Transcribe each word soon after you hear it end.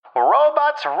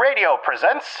Robots Radio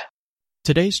presents...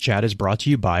 Today's chat is brought to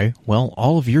you by, well,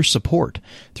 all of your support.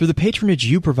 Through the patronage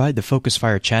you provide the Focus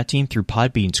Fire chat team through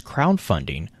Podbean's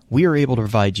crowdfunding, we are able to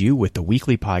provide you with the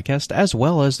weekly podcast as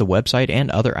well as the website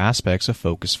and other aspects of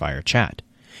Focus Fire chat.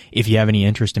 If you have any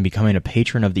interest in becoming a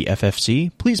patron of the FFC,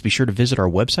 please be sure to visit our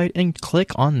website and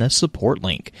click on the support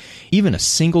link. Even a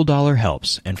single dollar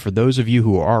helps, and for those of you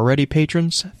who are already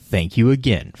patrons, thank you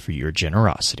again for your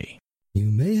generosity. You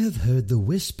may have heard the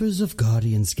whispers of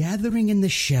guardians gathering in the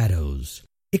shadows,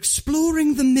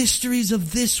 exploring the mysteries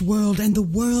of this world and the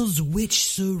worlds which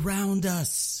surround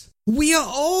us. We are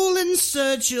all in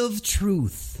search of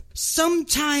truth.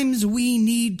 Sometimes we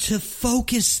need to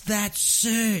focus that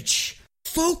search.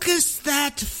 Focus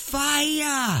that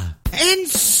fire. And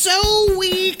so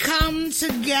we come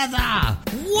together.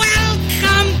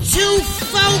 Welcome to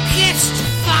Focused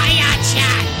Fire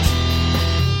Chat.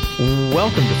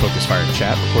 Welcome to Focus Fire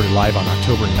Chat, recorded live on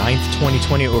October 9th,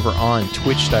 2020 over on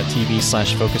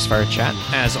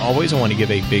twitch.tv/FocusFireChat. As always, I want to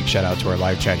give a big shout out to our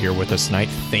live chat here with us tonight.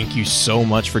 Thank you so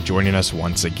much for joining us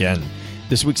once again.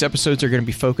 This week's episodes are going to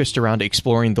be focused around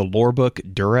exploring the lore book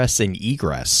Duress and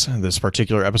Egress. This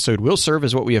particular episode will serve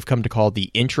as what we have come to call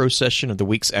the intro session of the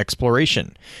week's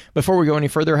exploration. Before we go any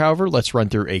further, however, let's run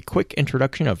through a quick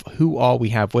introduction of who all we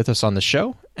have with us on the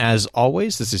show. As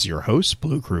always, this is your host,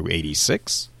 Blue Crew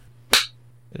 86.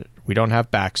 We don't have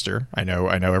Baxter. I know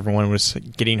everyone was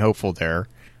getting hopeful there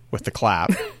with the clap.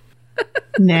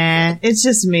 Nah, it's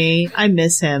just me. I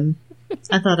miss him.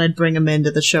 I thought I'd bring him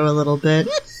into the show a little bit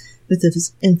with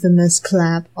his infamous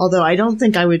clap. Although I don't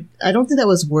think that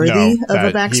was worthy of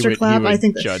a Baxter clap. I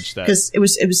think judge that because it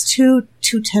was too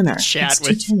tenor. Chat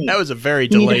too tinny. That was a very you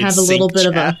delayed need to have a little bit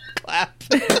of a clap.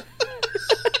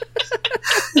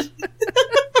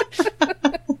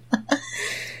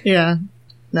 Yeah.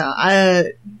 No,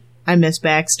 I miss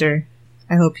Baxter.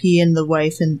 I hope he and the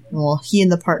wife he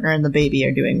and the partner and the baby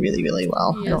are doing really, really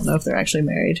well. Yes. I don't know if they're actually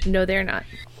married. No, they're not.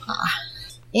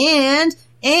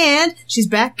 And she's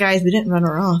back, guys. We didn't run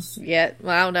her off. Yeah,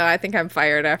 well, I don't know. I think I'm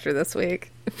fired after this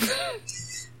week.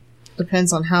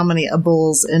 Depends on how many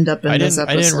bulls end up in this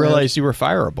episode. I didn't realize you were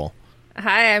fireable.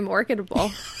 Hi, I'm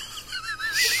Orchidable.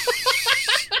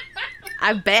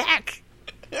 I'm back.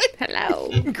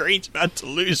 Hello. Green's about to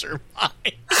lose her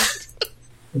mind.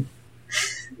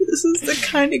 This is the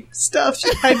kind of stuff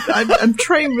I'm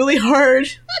trying really hard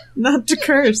not to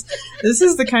curse. This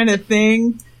is the kind of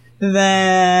thing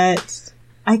that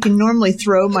I can normally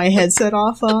throw my headset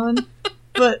off on,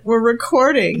 but we're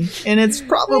recording, and it's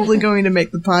probably going to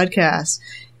make the podcast.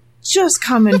 Just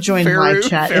come and join live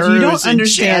chat. If you don't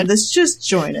understand this, just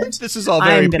join it. This is all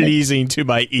very pleasing to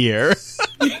my ear.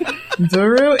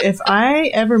 Vuru, if I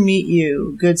ever meet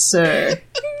you, good sir,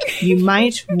 you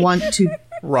might want to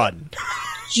run.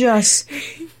 Just.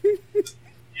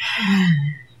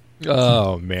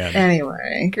 Oh, man.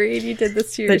 Anyway. Green, you did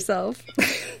this to yourself.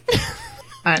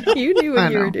 I know. You knew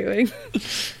what you were doing.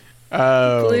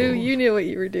 Oh. Blue, you knew what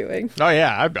you were doing. Oh,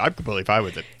 yeah. I'm completely fine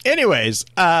with it. Anyways,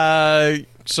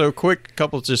 so quick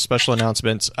couple just special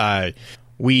announcements.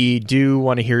 We do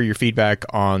want to hear your feedback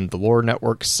on the Lore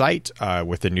Network site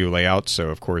with the new layout. So,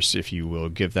 of course, if you will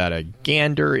give that a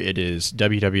gander, it is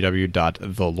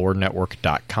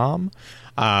www.thelorenetwork.com.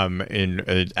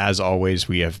 And as always,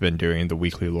 we have been doing the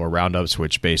weekly lore roundups,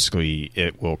 which basically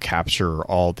it will capture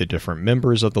all the different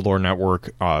members of the Lore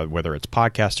Network, whether it's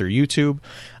podcast or YouTube,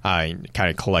 and kind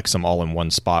of collects them all in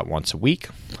one spot once a week.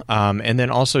 And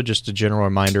then also just a general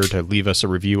reminder to leave us a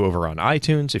review over on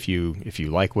iTunes if you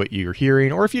like what you're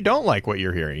hearing, or if you don't like what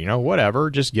you're hearing, whatever,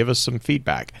 just give us some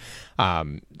feedback.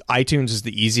 iTunes is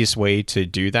the easiest way to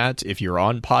do that. If you're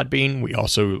on Podbean, we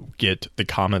also get the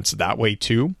comments that way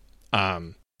too.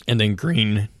 And then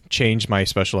Green changed my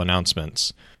special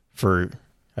announcements for,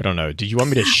 I don't know, do you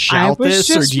want me to shout this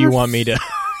or do you want me to?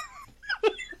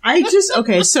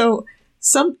 Okay, so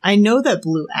I know that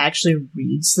Blue actually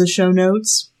reads the show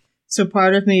notes. So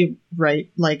part of me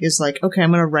is like, okay, I'm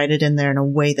going to write it in there in a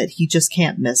way that he just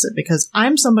can't miss it, because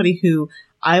I'm somebody who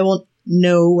I will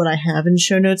know what I have in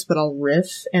show notes, but I'll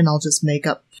riff and I'll just make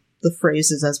up the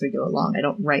phrases as we go along. I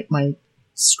don't write my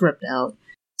script out.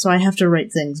 So I have to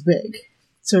write things big.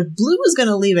 So if Blue was going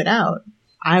to leave it out,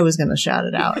 I was going to shout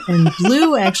it out. And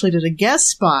Blue actually did a guest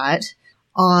spot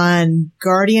on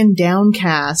Guardian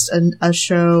Downcast, a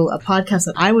podcast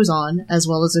that I was on, as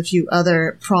well as a few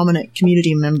other prominent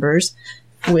community members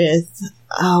with,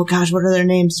 oh gosh, what are their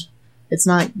names? It's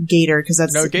not Gator, because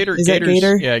that's... No, Gator. Is that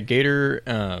Gator? Yeah, Gator.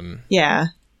 Yeah.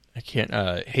 I can't...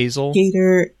 Hazel?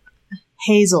 Gator...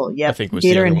 Hazel, yeah. I think was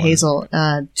Gator the other and one. Hazel.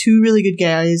 Two really good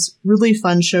guys. Really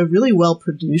fun show. Really well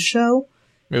produced show.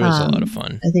 It was a lot of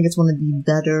fun. I think it's one of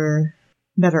the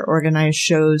better organized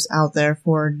shows out there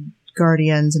for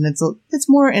Guardians, and it's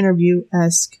more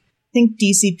interview-esque. I think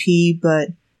DCP, but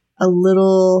a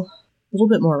little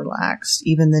bit more relaxed,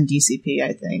 even than DCP,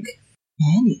 I think.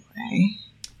 Anyway,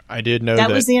 I did know that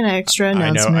was the extra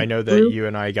announcement. I know that you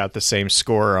and I got the same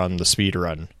score on the speed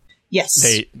run. Yes,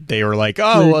 they were like,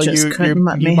 oh, well,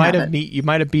 you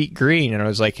might have beat Green, and I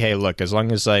was like, hey, look, as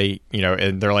long as and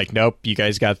they're like, nope, you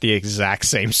guys got the exact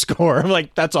same score. I'm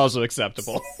like, that's also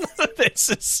acceptable.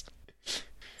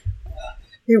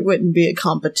 It wouldn't be a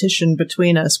competition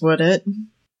between us, would it?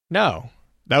 No,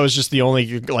 that was just the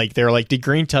only they're like, did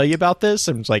Green tell you about this?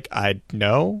 And I was like,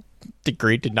 no,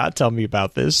 Green did not tell me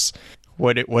about this.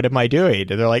 What am I doing?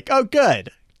 And they're like, oh, good,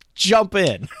 jump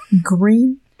in.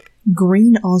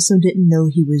 Green also didn't know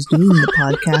he was doing the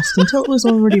podcast until it was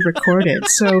already recorded,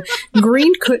 so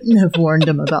Green couldn't have warned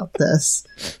him about this.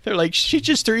 They're like, she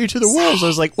just threw you to the wolves. I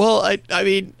was like, well, I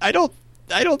mean, I don't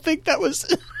think that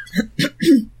was.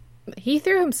 He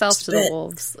threw himself to the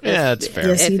wolves. Yeah, that's fair.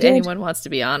 Yes, if anyone wants to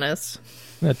be honest,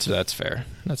 that's fair.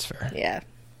 That's fair. Yeah.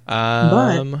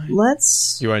 But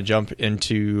let's. You want to jump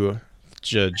into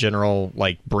general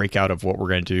breakout of what we're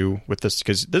going to do with this,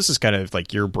 because this is kind of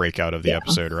like your breakout of the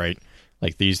episode, right?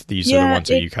 Like these are the ones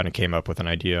that you kind of came up with an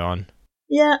idea on.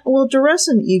 Yeah, well, Duress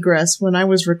and Egress, when I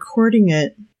was recording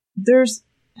it,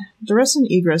 Duress and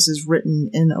Egress is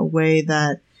written in a way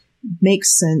that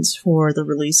makes sense for the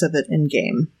release of it in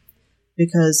game,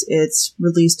 because it's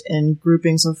released in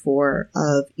groupings of 4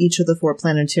 of each of the 4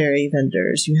 planetary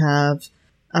vendors. You have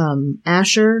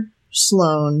Asher,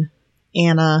 Sloan,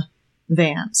 Anna,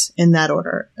 Vance, in that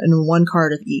order, and 1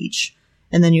 card of each.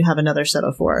 And then you have another set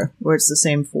of 4, where it's the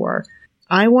same 4.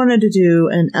 I wanted to do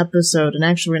an episode, and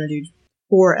actually we're going to do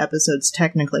 4 episodes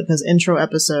technically, because intro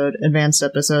episode, advanced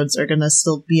episodes are going to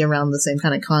still be around the same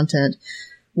kind of content,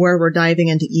 where we're diving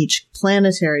into each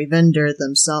planetary vendor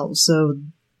themselves. So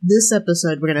this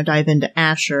episode, we're going to dive into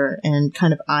Asher and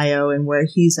kind of Io and where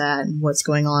he's at and what's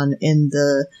going on in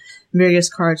the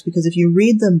various cards, because if you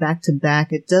read them back to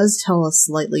back, it does tell a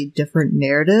slightly different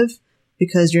narrative,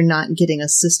 because you're not getting a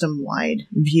system-wide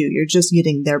view. You're just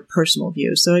getting their personal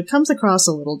view. So it comes across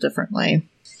a little differently.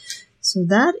 So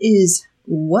that is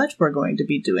what we're going to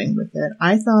be doing with it.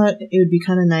 I thought it would be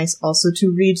kind of nice also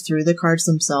to read through the cards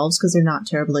themselves, because they're not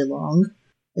terribly long.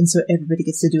 And so everybody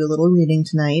gets to do a little reading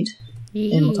tonight.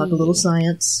 And we'll talk a little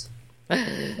science.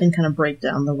 And kind of break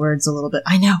down the words a little bit.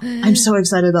 I know! I'm so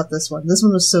excited about this one. This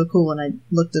one was so cool when I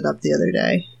looked it up the other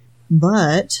day.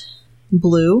 But,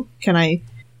 Blue, can I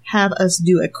have us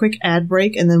do a quick ad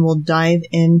break, and then we'll dive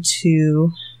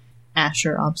into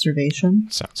Asher observation?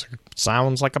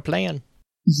 Sounds like a plan.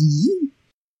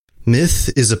 Myth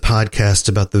is a podcast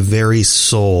about the very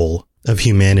soul of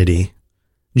humanity.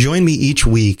 Join me each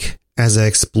week as I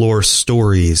explore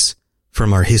stories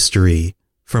from our history,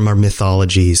 from our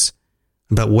mythologies,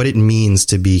 about what it means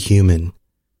to be human.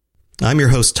 I'm your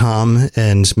host, Tom,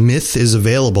 and Myth is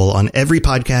available on every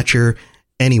podcatcher,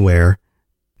 anywhere.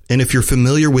 And if you're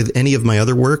familiar with any of my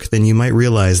other work, then you might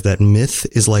realize that Myth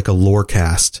is like a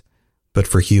lorecast, but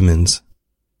for humans.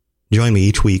 Join me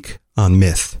each week on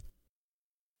Myth.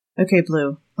 Okay,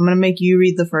 Blue, I'm going to make you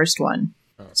read the first one.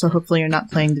 So hopefully you're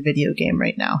not playing the video game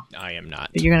right now. I am not.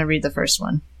 But you're going to read the first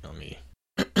one. Let me.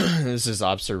 This is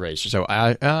observation. So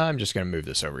I'm just going to move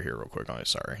this over here real quick. I'm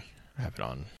sorry. I have it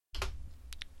on.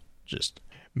 Just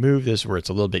move this where it's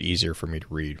a little bit easier for me to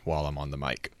read while I'm on the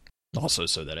mic. Also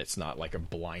so that it's not like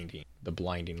the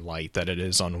blinding light that it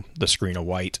is on the screen of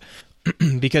white.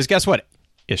 Because guess what?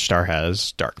 Ishtar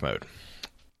has dark mode.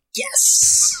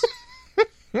 Yes!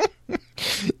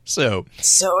 So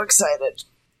excited.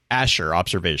 Asher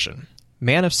observation.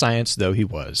 Man of science though he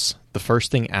was, the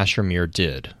first thing Asher Mir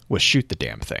did was shoot the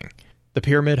damn thing. The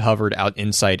pyramid hovered out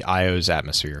inside Io's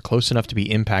atmosphere, close enough to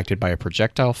be impacted by a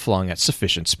projectile flung at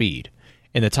sufficient speed.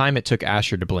 In the time it took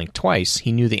Asher to blink twice,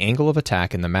 he knew the angle of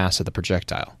attack and the mass of the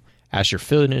projectile. Asher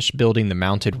finished building the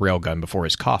mounted railgun before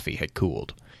his coffee had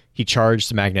cooled. He charged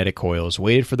the magnetic coils,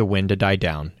 waited for the wind to die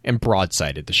down, and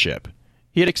broadsided the ship.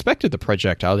 He had expected the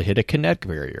projectile to hit a kinetic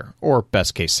barrier, or,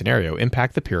 best case scenario,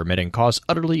 impact the pyramid and cause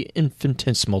utterly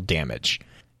infinitesimal damage.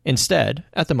 Instead,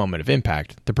 at the moment of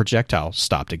impact, the projectile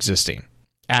stopped existing.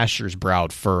 Asher's brow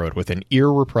furrowed with an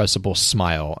irrepressible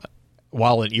smile,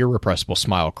 while an irrepressible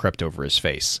smile crept over his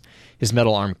face. His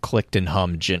metal arm clicked and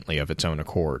hummed gently of its own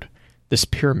accord. This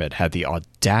pyramid had the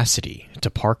audacity to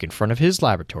park in front of his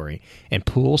laboratory and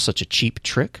pull such a cheap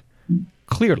trick?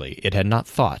 Clearly, it had not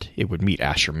thought it would meet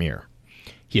Asher Mir.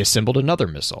 He assembled another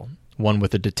missile, one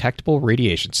with a detectable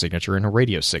radiation signature and a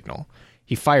radio signal.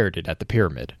 He fired it at the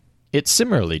pyramid. It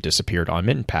similarly disappeared on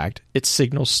impact, its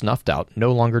signals snuffed out,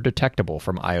 no longer detectable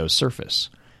from Io's surface.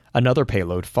 Another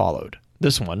payload followed,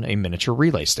 this one a miniature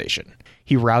relay station.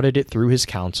 He routed it through his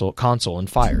console and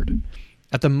fired.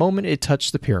 At the moment it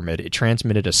touched the pyramid, it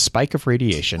transmitted a spike of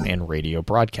radiation and radio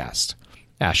broadcast.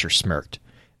 Asher smirked.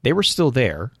 They were still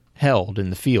there, held in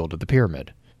the field of the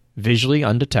pyramid. Visually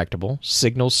undetectable,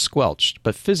 signals squelched,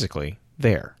 but physically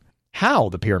there. How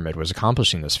the pyramid was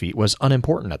accomplishing this feat was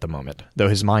unimportant at the moment, though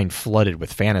his mind flooded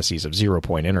with fantasies of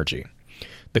zero-point energy.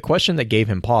 The question that gave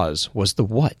him pause was the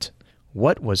what.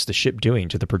 What was the ship doing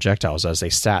to the projectiles as they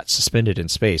sat suspended in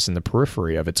space in the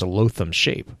periphery of its loathsome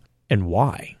shape? And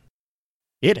why?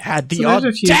 It had the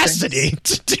audacity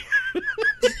to do...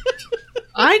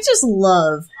 I just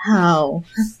love how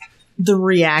the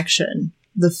reaction,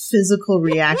 the physical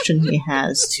reaction he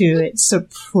has to it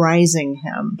surprising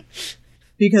him.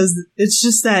 Because it's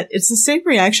just that, it's the same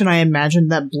reaction I imagine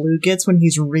that Blue gets when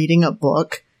he's reading a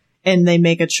book and they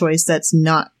make a choice that's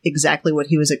not exactly what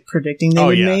he was predicting they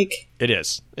would make. It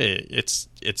is. It's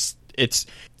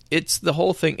the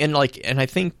whole thing. And I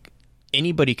think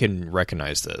anybody can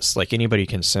recognize this. Like, anybody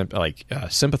can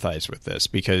sympathize with this,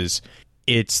 because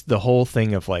it's the whole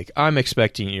thing of like, I'm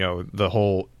expecting, the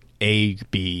whole A,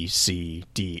 B, C,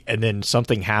 D, and then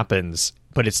something happens,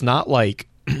 but it's not like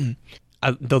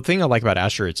the thing I like about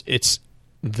Asher, it's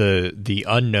the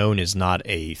unknown is not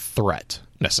a threat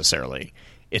necessarily.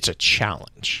 It's a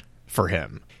challenge for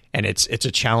him, and it's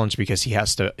a challenge because he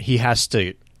has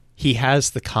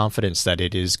the confidence that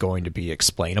it is going to be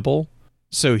explainable.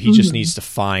 So he just needs to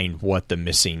find what the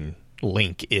missing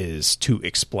link is to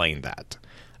explain that.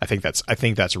 I think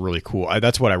that's really cool.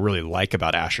 That's what I really like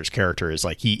about Asher's character, is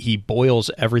like he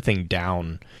boils everything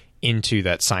down into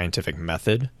that scientific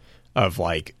method of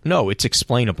like, no, it's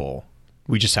explainable.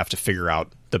 We just have to figure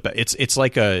out it's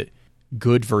like a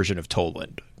good version of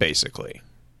Toland, basically.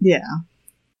 Yeah.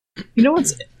 You know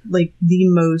what's like the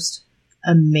most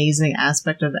amazing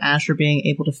aspect of Asher being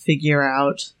able to figure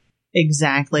out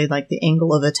exactly like the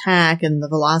angle of attack and the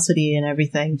velocity and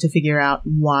everything to figure out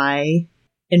why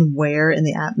and where in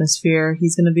the atmosphere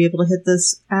he's going to be able to hit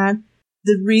this at.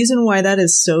 The reason why that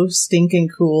is so stinking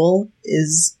cool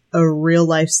is a real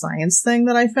life science thing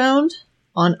that I found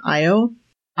on Io.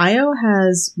 Io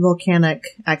has volcanic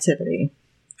activity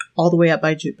all the way up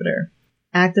by Jupiter.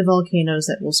 Active volcanoes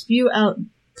that will spew out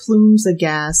plumes of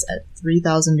gas at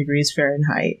 3,000 degrees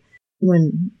Fahrenheit.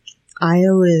 When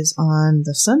Io is on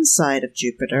the sun side of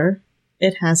Jupiter,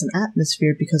 it has an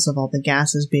atmosphere because of all the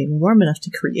gases being warm enough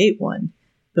to create one.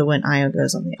 But when Io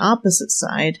goes on the opposite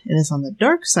side and is on the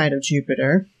dark side of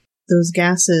Jupiter, those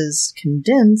gases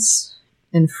condense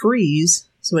and freeze,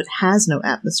 so it has no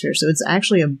atmosphere. So it's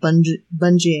actually a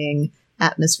bungeeing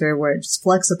atmosphere where it's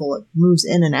flexible. It moves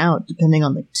in and out depending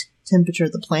on the temperature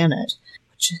of the planet,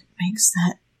 which makes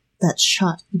that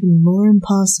shot even more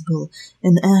impossible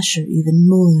and Asher even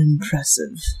more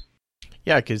impressive.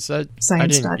 Yeah, because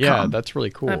Science.com. Yeah, that's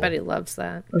really cool. I bet he loves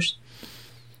that.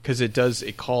 Because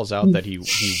it calls out that he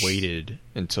waited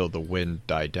until the wind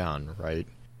died down, right?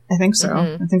 I think so.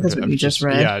 I think that's what you just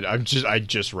read. Yeah, I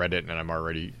just read it and I'm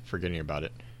already forgetting about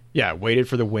it. Yeah, waited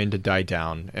for the wind to die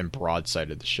down and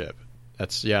broadsided the ship.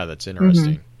 That's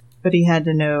interesting. Mm-hmm. But he had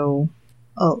to know.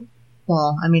 Oh,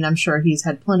 well, I mean, I'm sure he's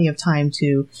had plenty of time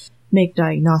to make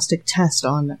diagnostic tests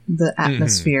on the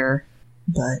atmosphere.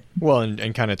 But well,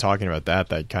 and kind of talking about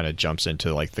that kind of jumps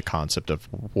into like the concept of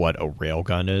what a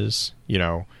railgun is,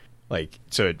 like,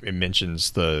 so it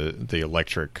mentions the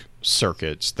electric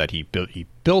circuits that he built. He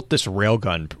built this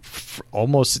railgun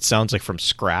almost, it sounds like, from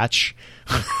scratch.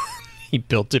 He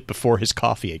built it before his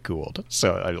coffee had cooled.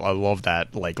 So I love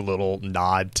that like little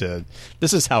nod to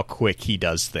this is how quick he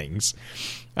does things.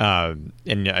 And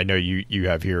I know you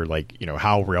have here like,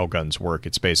 how railguns work.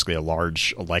 It's basically a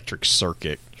large electric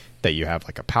circuit that you have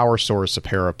like a power source, a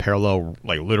pair of parallel,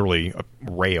 like literally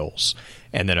rails,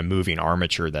 and then a moving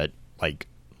armature that like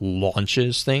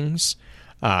launches things.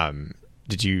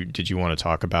 Did you want to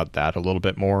talk about that a little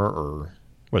bit more, or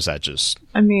was that just...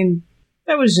 I mean,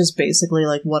 that was just basically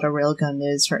like what a railgun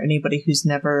is for anybody who's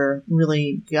never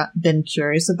really been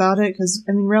curious about it. Because,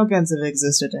 I mean, railguns have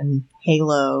existed in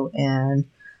Halo and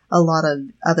a lot of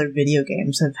other video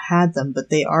games have had them, but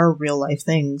they are real life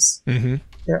things. Mm-hmm.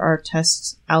 There are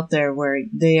tests out there where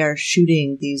they are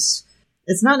shooting these...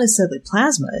 It's not necessarily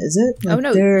plasma, is it? Like, oh,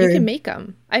 no, you can make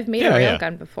them. I've made a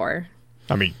railgun before.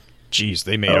 I mean, geez,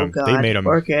 they made them. They made them.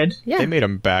 Orchid. Yeah. They made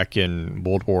them back in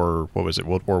World War. What was it?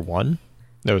 World War One.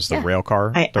 That was the rail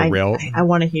car. I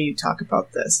want to hear you talk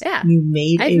about this. Yeah, you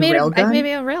made a railgun. I've made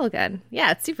a railgun.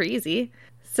 Yeah, it's super easy.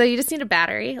 So you just need a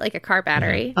battery, like a car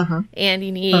battery, Uh-huh. and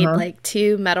you need like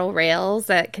 2 metal rails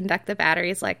that conduct the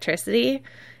battery's electricity,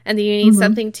 and then you need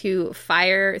something to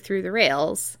fire through the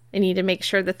rails. And you need to make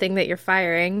sure the thing that you're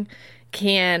firing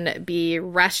can be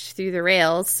rushed through the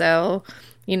rails, so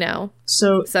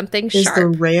So something is sharp.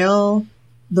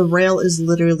 the rail is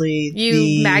literally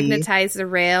You magnetize the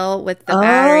rail with the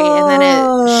battery, and then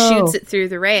it shoots it through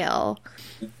the rail.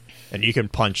 And you can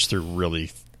punch through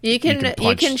really. You can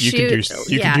shoot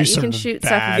stuff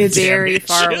bad very damage.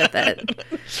 far with it.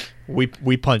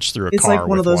 We punched through a It's car like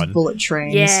one of with those bullet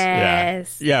trains.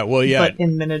 Yes. Yeah. Well, yeah. But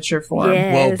in miniature form.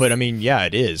 Yeah. Well, but I mean, yeah,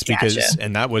 it is because, Gotcha.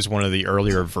 and that was one of the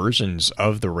earlier versions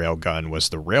of the rail gun was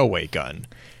the railway gun.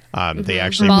 They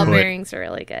actually Ball put bearings are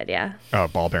really good, yeah.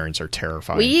 ball bearings are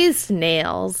terrifying. We used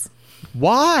nails.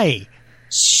 Why?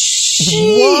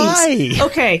 Jeez. Why?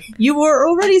 Okay, you were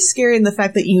already scary in the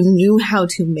fact that you knew how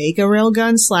to make a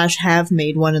railgun / have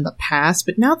made one in the past,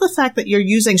 but now the fact that you're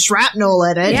using shrapnel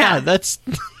in it. Yeah, that's.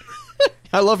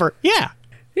 I love her. Yeah.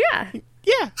 Yeah.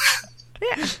 Yeah.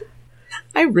 Yeah.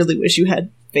 I really wish you had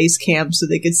face cam so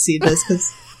they could see this,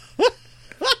 because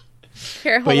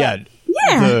Here, hold But yeah,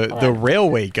 on. the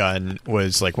railway gun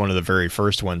was like one of the very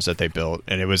first ones that they built,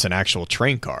 and it was an actual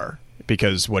train car.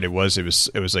 Because what it was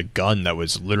a gun that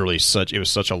was literally such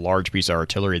a large piece of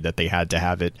artillery that they had to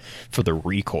have it for the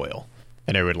recoil,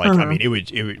 and it would like I mean it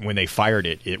would when they fired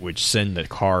it would send the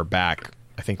car back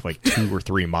I think like 2 or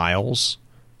 3 miles.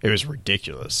 It was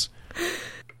ridiculous.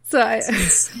 So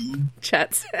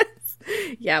Chet says,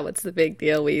 yeah, what's the big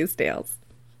deal? We use nails.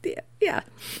 Yeah.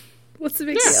 What's the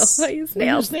big deal? I use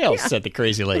nails. Use nails, Yeah. said the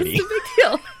crazy lady. What's the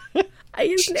big deal? I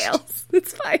use nails.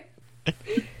 It's fine.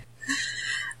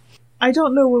 I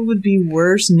don't know what would be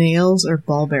worse, nails or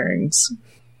ball bearings.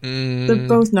 They're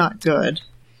both not good.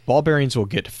 Ball bearings will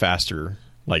get faster.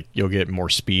 Like you'll get more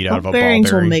speed out of a Ball ball bearings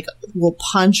bearing. will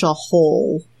punch a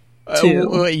hole too.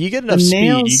 Well, you get enough The speed.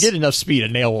 nails- You get enough speed. A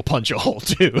nail will punch a hole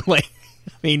too. Like,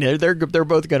 I mean, they're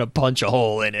both gonna punch a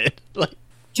hole in it. Like,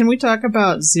 Can we talk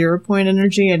about 0 point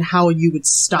energy and how you would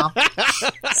stop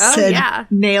said yeah.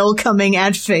 nail coming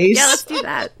at face? Yeah, let's do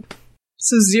that.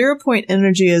 So 0 point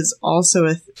energy is also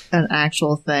an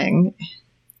actual thing.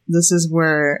 This is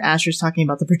where Asher's talking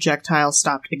about the projectile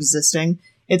stopped existing.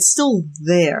 It's still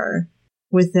there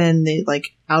within the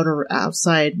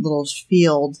outside little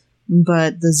field,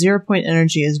 but the 0 point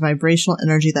energy is vibrational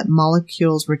energy that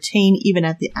molecules retain even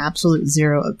at the absolute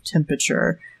zero of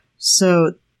temperature.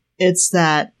 So it's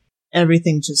that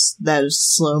everything that is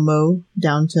slow-mo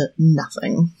down to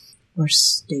nothing. Or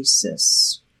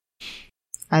stasis.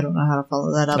 I don't know how to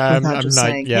follow that up without I'm just not-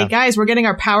 saying, yeah. hey guys, we're getting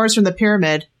our powers from the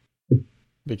pyramid.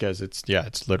 because it's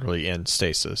literally in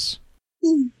stasis.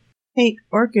 Hey,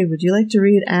 Orchid, would you like to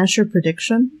read Asher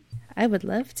prediction? I would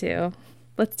love to.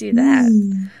 Let's do that.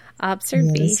 Yeah,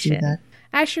 Observation. let's do that.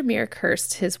 Ashramir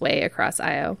cursed his way across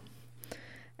Io.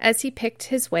 As he picked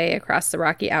his way across the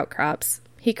rocky outcrops,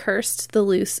 he cursed the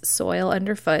loose soil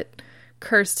underfoot,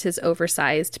 cursed his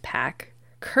oversized pack,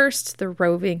 cursed the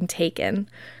roving Taken,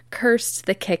 cursed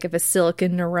the kick of a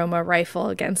silicon Neuroma rifle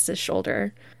against his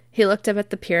shoulder. He looked up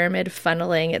at the pyramid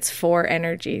funneling its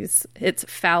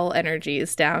foul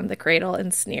energies down the cradle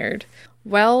and sneered.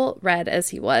 Well read as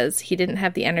he was, he didn't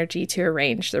have the energy to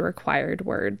arrange the required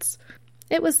words.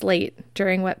 It was late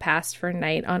during what passed for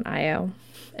night on Io,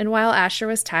 and while Asher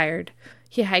was tired,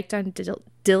 he hiked on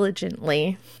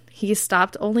diligently. He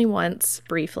stopped only once,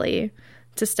 briefly,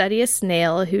 to study a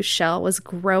snail whose shell was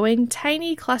growing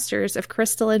tiny clusters of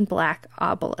crystalline black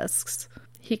obelisks.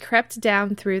 He crept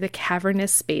down through the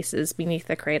cavernous spaces beneath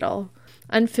the cradle.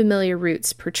 Unfamiliar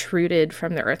roots protruded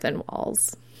from the earthen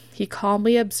walls. He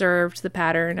calmly observed the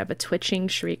pattern of a twitching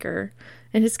shrieker,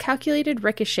 and his calculated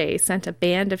ricochet sent a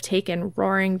band of Taken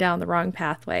roaring down the wrong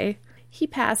pathway. He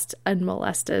passed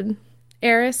unmolested.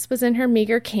 Eris was in her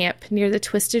meager camp near the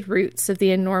twisted roots of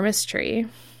the enormous tree.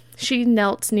 She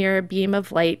knelt near a beam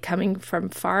of light coming from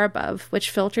far above, which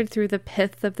filtered through the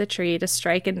pith of the tree to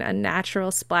strike an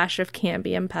unnatural splash of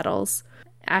cambium petals.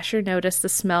 Asher noticed the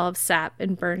smell of sap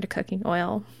and burned cooking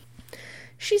oil.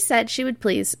 She said she was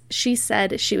pleased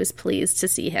to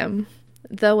see him,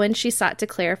 though when she sought to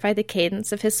clarify the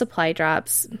cadence of his supply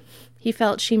drops, he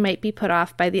felt she might be put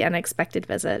off by the unexpected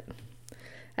visit.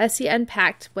 As he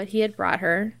unpacked what he had brought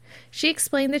her, she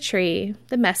explained the tree,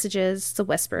 the messages, the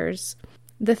whispers,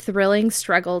 the thrilling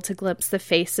struggle to glimpse the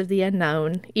face of the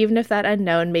unknown, even if that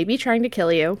unknown may be trying to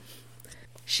kill you.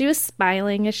 She was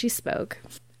smiling as she spoke.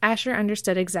 Asher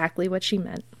understood exactly what she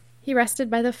meant. He rested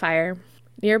by the fire.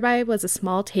 Nearby was a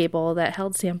small table that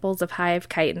held samples of hive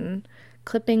chitin,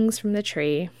 clippings from the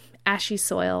tree, ashy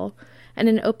soil, and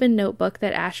an open notebook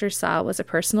that Asher saw was a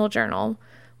personal journal,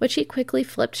 which he quickly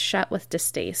flipped shut with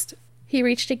distaste. He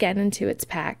reached again into its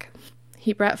pack.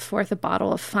 He brought forth a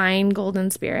bottle of fine golden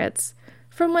spirits,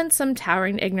 from whence some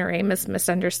towering ignoramus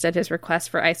misunderstood his request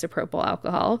for isopropyl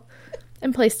alcohol,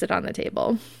 and placed it on the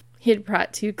table. He had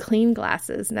brought 2 clean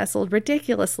glasses nestled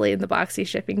ridiculously in the boxy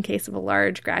shipping case of a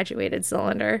large graduated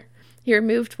cylinder. He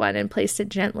removed one and placed it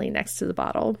gently next to the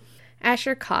bottle.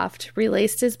 Asher coughed,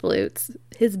 relaced his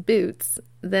boots,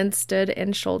 then stood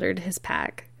and shouldered his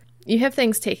pack. "You have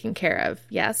things taken care of,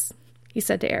 yes?" he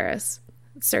said to Eris.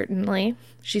 "Certainly,"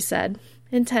 she said,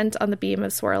 intent on the beam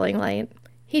of swirling light.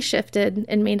 He shifted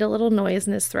and made a little noise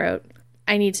in his throat.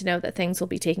 "I need to know that things will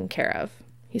be taken care of,"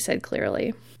 he said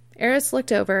clearly. Eris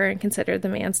looked over and considered the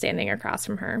man standing across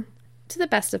from her. "To the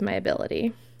best of my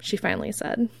ability," she finally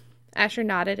said. Asher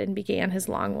nodded and began his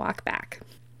long walk back.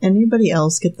 Anybody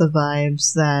else get the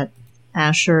vibes that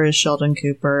Asher is Sheldon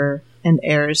Cooper and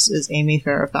Eris is Amy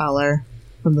Farrah Fowler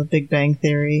from The Big Bang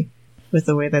Theory with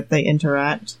the way that they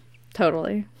interact?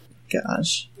 Totally.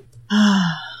 Gosh.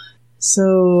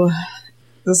 So,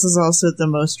 this is also the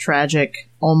most tragic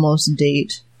almost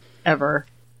date ever.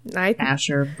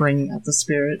 Asher bringing out the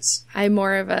spirits. I'm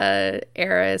more of a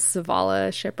Eris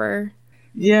Zavala shipper.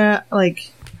 Yeah,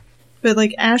 but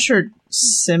Asher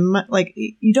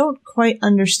you don't quite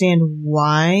understand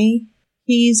why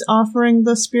he's offering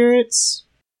the spirits,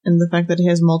 and the fact that he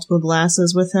has multiple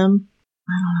glasses with him.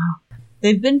 I don't know.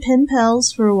 They've been pen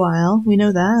pals for a while. We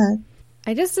know that.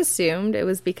 I just assumed it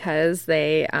was because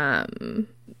they're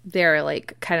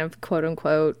kind of quote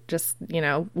unquote just,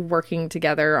 working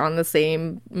together on the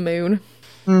same moon.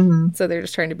 Mm-hmm. So they're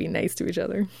just trying to be nice to each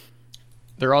other.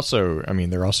 They're also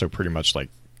pretty much like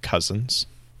cousins.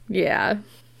 Yeah.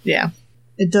 Yeah.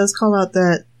 It does call out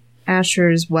that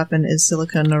Asher's weapon is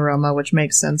silicon aroma, which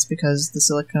makes sense because the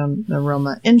silicon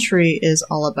aroma entry is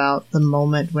all about the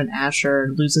moment when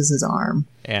Asher loses his arm.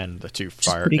 And the 2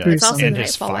 fire and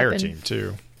his fire team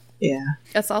too. Yeah.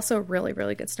 It's also a really,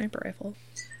 really good sniper rifle.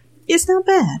 It's not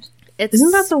bad.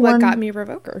 Isn't that the what got me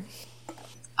Revoker?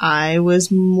 I was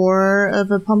more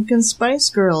of a pumpkin spice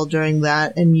girl during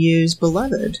that and used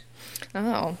Beloved.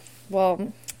 Oh,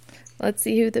 well, let's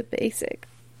see who the basic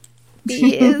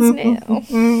B is now.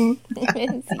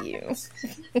 It's you.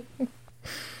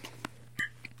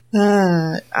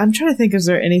 I'm trying to think, is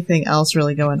there anything else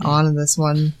really going on in this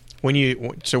one? What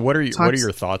are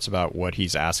your thoughts about what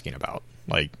he's asking about?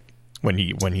 Like when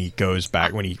he goes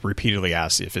back, when he repeatedly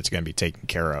asks if it's going to be taken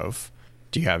care of,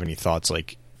 do you have any thoughts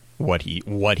like what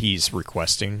he's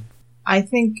requesting? I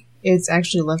think it's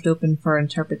actually left open for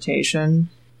interpretation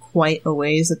quite a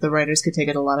ways that the writers could take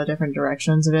it a lot of different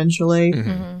directions eventually.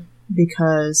 Mm-hmm.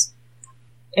 Because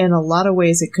in a lot of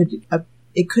ways it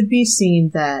could be seen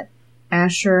that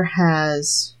Asher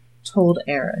has told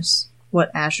Eris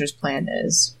what Asher's plan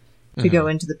is to go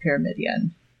into the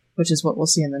Pyramidion, which is what we'll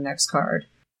see in the next card,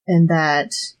 and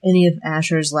that any of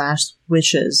Asher's last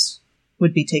wishes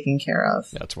would be taken care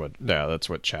of. That's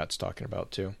what chat's talking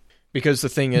about too. Because the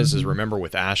thing is remember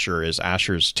with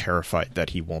Asher's terrified that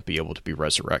he won't be able to be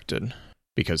resurrected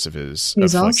because of his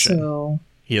affliction.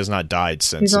 He has not died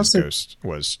since his ghost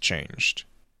was changed.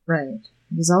 Right.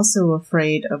 He's also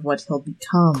afraid of what he'll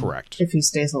become. Correct. If he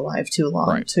stays alive too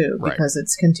long, too, right. because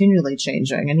it's continually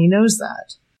changing, and he knows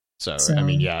that. So I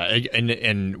mean, yeah,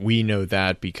 and we know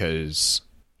that because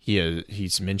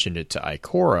he's mentioned it to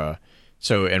Ikora.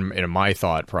 So, in my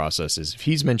thought process is, if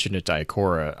he's mentioned it to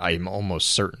Ikora, I'm almost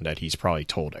certain that he's probably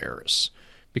told Eris,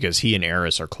 because he and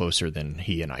Eris are closer than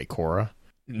he and Ikora.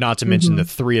 Not to mention the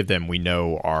 3 of them we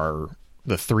know are.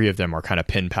 The 3 of them are kind of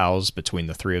pen pals between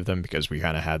the 3 of them, because we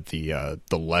kind of had the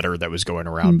letter that was going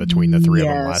around between the 3 of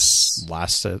them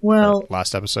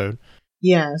last episode.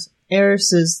 Yes,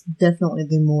 Eris is definitely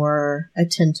the more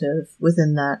attentive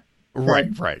within that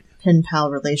right pen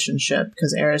pal relationship,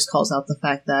 because Eris calls out the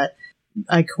fact that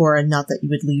Ikora, not that you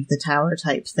would leave the tower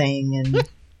type thing, and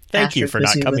thank you for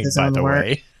not coming, by the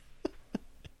way.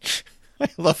 I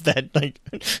love that. Like,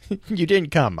 you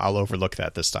didn't come. I'll overlook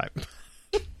that this time.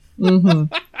 Mm-hmm.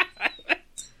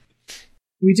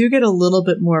 We do get a little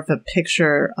bit more of a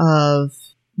picture of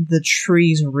the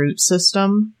tree's root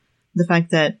system. The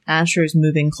fact that Asher is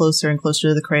moving closer and closer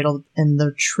to the cradle, and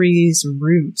the tree's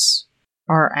roots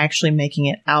are actually making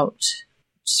it out,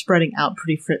 spreading out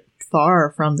pretty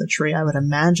far from the tree, I would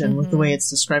imagine, with the way it's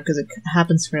described, because it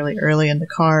happens fairly early in the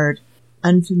card.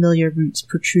 Unfamiliar roots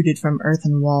protruded from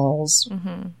earthen walls.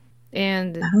 Mm-hmm.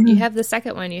 And you have the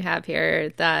second one you have here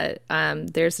that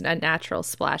there's a natural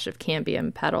splash of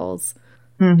cambium petals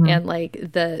And like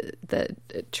the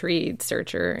tree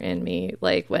searcher in me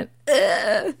like went,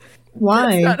 ugh,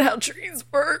 Why? that's not how trees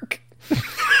work.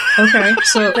 Okay,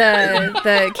 so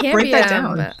The break that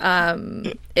down.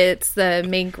 cambium, it's the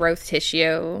main growth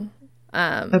tissue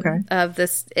Okay. of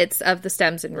this. It's of the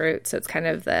stems and roots, so it's kind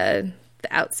of the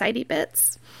outsidey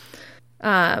bits.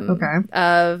 Okay.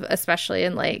 Of especially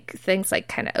in like things like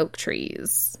kind of oak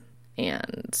trees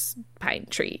and pine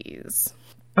trees,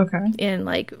 Okay. in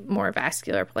like more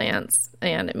vascular plants,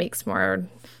 and it makes more.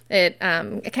 It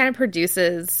kind of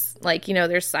produces like, you know,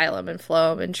 there's xylem and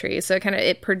phloem in trees, so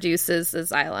it produces the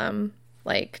xylem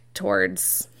like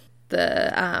towards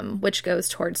the which goes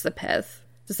towards the pith.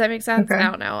 Does that make sense? Okay. I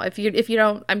don't know if you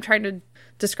don't. I'm trying to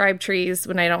describe trees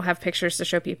when I don't have pictures to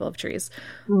show people of trees.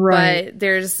 Right.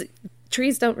 But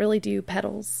trees don't really do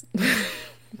petals.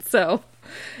 So,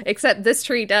 except this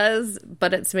tree does,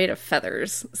 but it's made of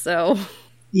feathers. So,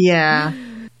 Yeah.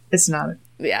 It's not.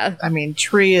 yeah. I mean,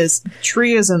 tree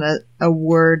isn't a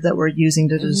word that we're using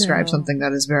to describe No. something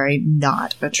that is very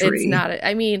not a tree. It's not.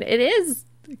 I mean, it is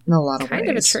in a lot of kind ways.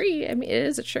 of a tree. I mean, it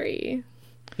is a tree.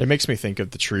 It makes me think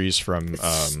of the trees from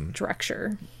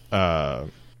Structure.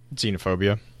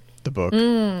 Xenophobia, the book.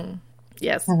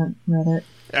 Yes. I haven't read it.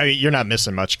 I mean, you're not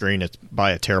missing much, Green. It's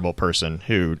by a terrible person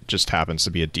who just happens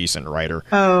to be a decent writer.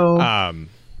 Oh,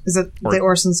 is it the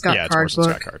Orson Scott yeah, it's Card Orson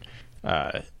book? Scott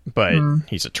Card. But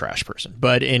he's a trash person.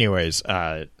 But anyways,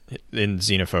 in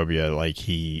Xenophobia, like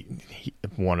he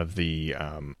one of the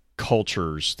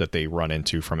cultures that they run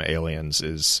into from aliens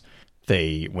is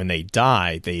when they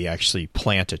die, they actually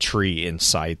plant a tree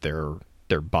inside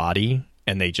their body,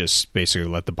 and they just basically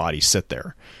let the body sit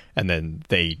there, and then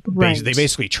they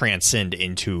basically transcend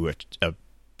into a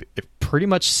pretty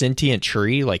much sentient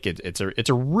tree. Like it's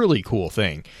a really cool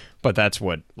thing. But that's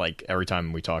what, like, every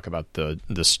time we talk about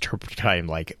this time,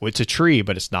 like, it's a tree,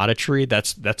 but it's not a tree.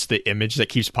 That's the image that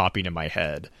keeps popping in my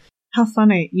head. How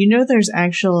funny. You know, there's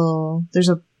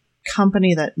a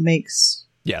company that makes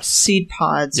Yes. seed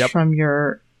pods Yep. from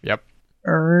your Yep.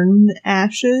 urn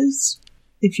ashes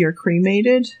if you're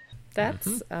cremated. That's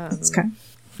It's kind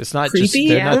It's not Creepy, just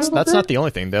yeah, a that's little not bit. the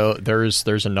only thing though. There's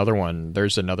another one.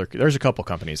 There's a couple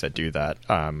companies that do that.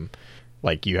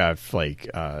 Like you have like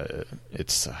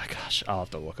it's gosh, I'll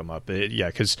have to look them up. Yeah,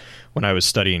 because when I was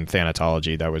studying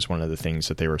thanatology, that was one of the things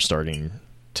that they were starting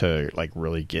to like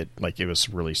really get, like it was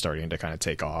really starting to kind of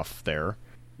take off there.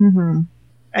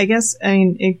 I guess, I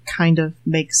mean, it kind of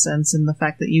makes sense in the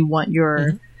fact that you want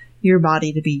your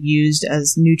body to be used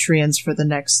as nutrients for the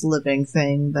next living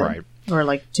thing, that, Right. or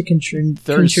like to contribute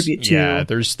to. Yeah,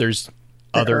 there's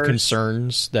other Earth.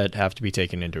 concerns that have to be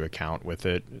taken into account with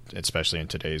it, especially in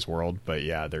today's world. But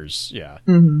yeah,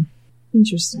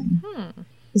 Interesting.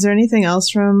 Is there anything else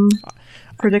from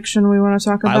prediction we want to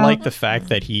talk about? I like the fact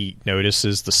that he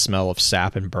notices the smell of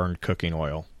sap and burned cooking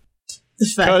oil. the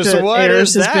fact 'Cause that what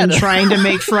Eris is has been that? trying to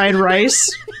make fried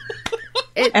rice.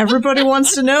 Everybody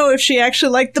wants to know if she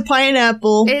actually liked the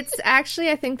pineapple. It's actually,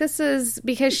 I think this is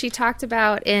because she talked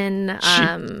about in lit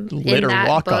in her that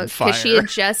wok book, on fire. she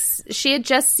had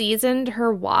just seasoned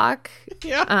her wok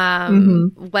Yeah.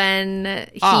 when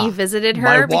he visited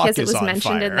my her, wok because it is was on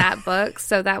mentioned in fire. that book.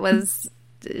 So that was,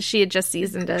 she had just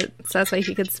seasoned it, so that's why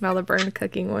he could smell the burned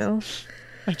cooking oil.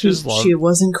 I just love. She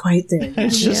wasn't quite there. I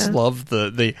just Yeah. love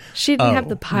the. She didn't have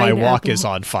the My wok pineapple. is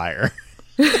on fire.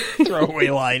 Throwaway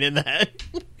line in that.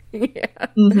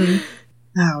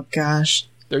 Oh gosh.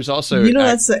 There's also. You know,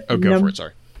 that's the go for it.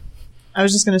 Sorry. I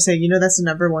was just going to say, that's the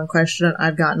number one question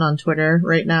I've gotten on Twitter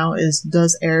right now is,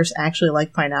 does Eris actually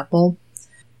like pineapple?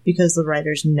 Because the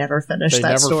writers never finished They that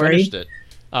never story. finished it.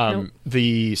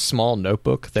 The small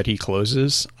notebook that he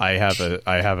closes, I have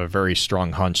a very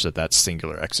strong hunch that that's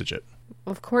singular exeget.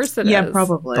 Of course it is. Yeah,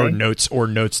 probably. Or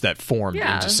notes that formed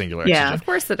Yeah. into singular Yeah. exeget. Of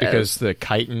course it is. Because the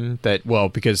chitin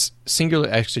because singular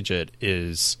exeget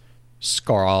is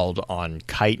scrawled on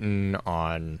chitin,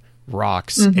 on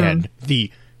rocks, and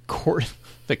the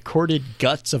corded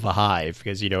guts of a hive,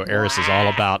 because Eris is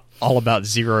all about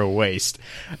zero waste.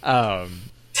 I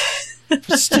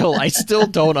still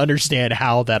don't understand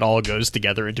how that all goes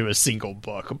together into a single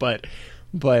book, but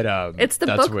It's the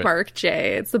that's bookmark,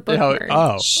 Jay. It's the bookmark.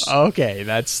 Okay,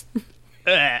 that's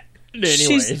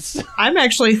anyways. I'm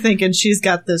actually thinking she's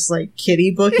got this like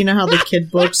kitty book. You know how the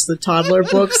kid books, the toddler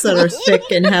books that are thick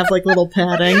and have like little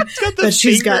padding? That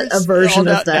she's got a version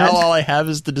of that. Now all I have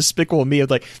is the Despicable Me of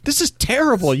like, this is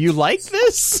terrible. You like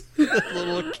this?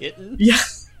 Little kitten. Yeah.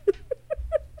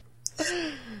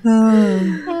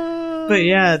 But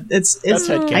yeah, it's That's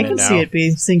headcanon I can see now. it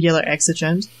being singular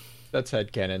exigent. That's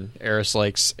headcanon. Eris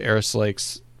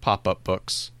likes pop-up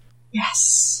books.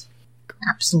 Yes.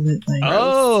 Absolutely.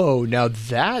 Oh, now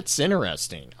that's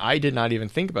interesting. I did not even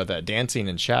think about that. Dancing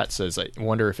in chat says, I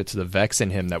wonder if it's the Vex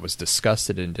in him that was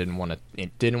disgusted and didn't want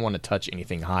to touch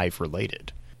anything hive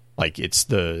related. Like it's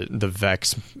the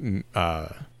Vex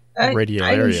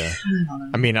radiolaria.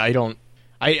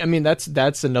 I mean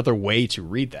that's another way to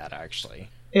read that, actually.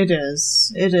 It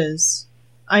is.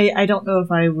 I don't know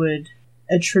if I would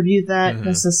attribute that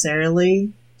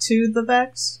necessarily to the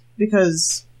Vex,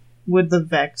 because would the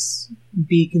Vex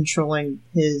be controlling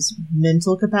his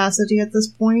mental capacity at this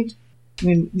point? I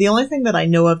mean, the only thing that I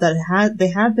know of that they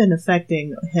have been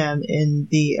affecting him in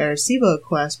the Arecibo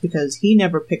quest, because he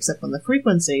never picks up on the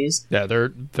frequencies. Yeah,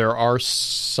 there are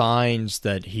signs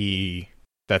that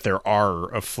there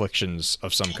are afflictions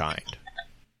of some kind.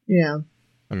 Yeah.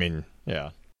 I mean, yeah.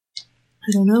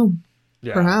 I don't know.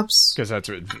 Yeah, perhaps. Because that's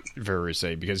what Vera would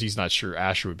say, because he's not sure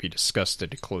Asher would be disgusted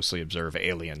to closely observe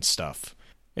alien stuff.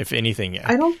 If anything,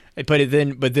 I don't. But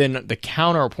then the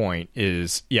counterpoint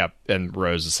is, and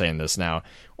Rose is saying this now,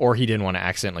 or he didn't want to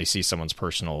accidentally see someone's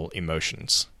personal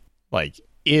emotions. Like,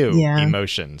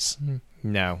 emotions.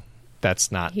 No,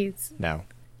 that's not. No.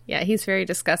 Yeah, he's very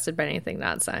disgusted by anything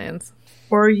not science.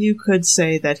 Or you could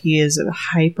say that he is a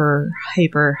hyper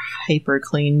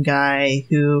clean guy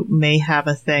who may have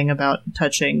a thing about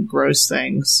touching gross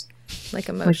things. Like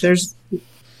emotions.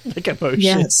 Like emotions.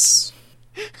 Yes.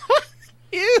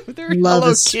 Ew, there are Love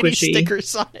Hello is Kitty squishy.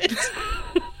 stickers on it.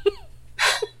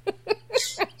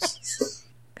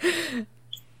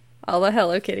 All the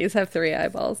Hello Kitties have 3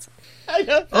 eyeballs. I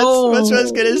know. That's what I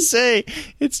was going to say.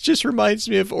 It just reminds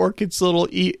me of Orchid's little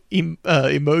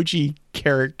emoji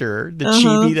character, the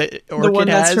chibi that Orchid the one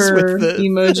that's has her with the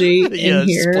emoji in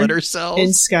here Splinter Cells in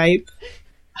Skype.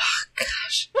 Oh,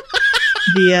 gosh.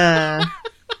 The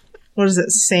what is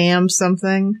it? Sam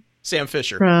something? Sam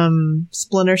Fisher from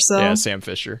Splinter Cell. Yeah, Sam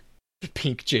Fisher. The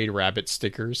pink Jade Rabbit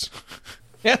stickers.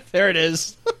 Yeah, there it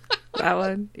is. That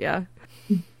one, yeah.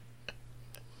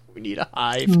 We need a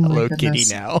hive Hello Kitty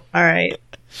now. All right.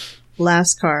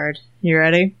 Last card. You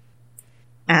ready?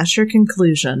 Asher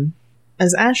Conclusion.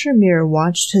 As Asher Mir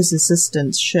watched his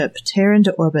assistant's ship tear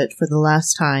into orbit for the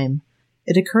last time,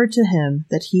 it occurred to him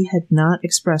that he had not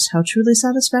expressed how truly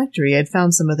satisfactory he had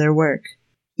found some of their work.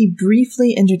 He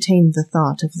briefly entertained the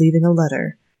thought of leaving a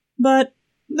letter, but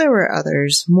there were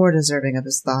others more deserving of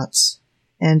his thoughts,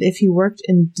 and if he worked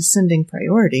in descending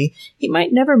priority, he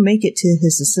might never make it to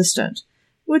his assistant,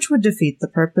 which would defeat the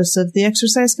purpose of the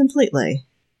exercise completely.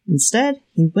 Instead,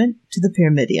 he went to the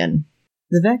Pyramidion.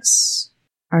 The Vex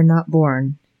are not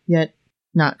born, yet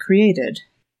not created.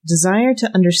 Desire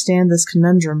to understand this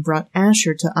conundrum brought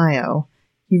Asher to Io.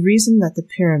 He reasoned that the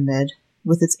pyramid,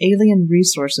 with its alien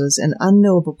resources and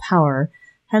unknowable power,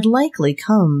 had likely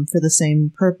come for the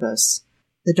same purpose.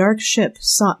 The dark ship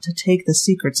sought to take the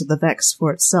secrets of the Vex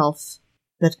for itself,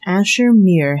 but Asher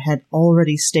Mir had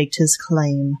already staked his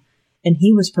claim, and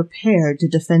he was prepared to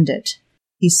defend it.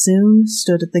 He soon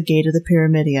stood at the gate of the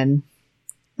Pyramidion.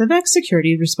 The Vex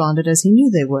security responded as he knew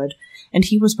they would, and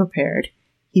he was prepared.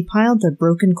 He piled their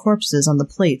broken corpses on the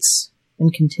plates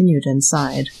and continued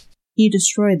inside. He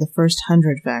destroyed the first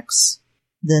 100 Vex.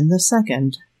 Then the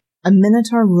second. A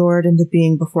Minotaur roared into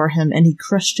being before him, and he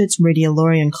crushed its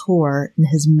Radiolarian core in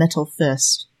his metal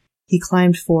fist. He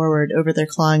climbed forward over their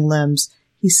clawing limbs.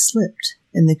 He slipped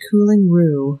in the cooling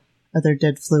rue of their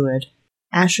dead fluid.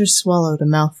 Asher swallowed a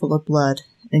mouthful of blood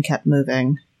and kept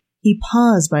moving. He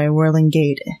paused by a whirling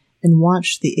gate and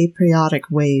watched the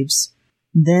apriotic waves,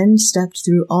 then stepped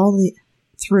through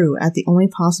at the only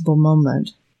possible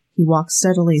moment. He walked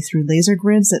steadily through laser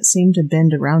grids that seemed to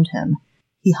bend around him.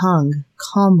 He hung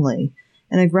calmly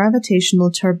in a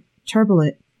gravitational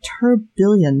tourbillon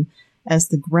as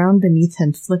the ground beneath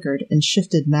him flickered and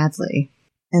shifted madly.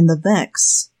 And the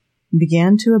Vex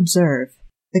began to observe.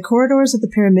 The corridors of the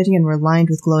Pyramidion were lined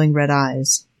with glowing red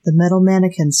eyes. The metal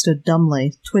mannequin stood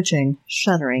dumbly, twitching,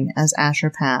 shuddering as Asher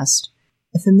passed.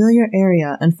 A familiar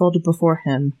area unfolded before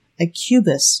him, a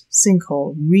cubist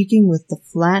sinkhole reeking with the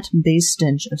flat base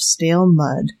stench of stale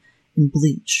mud and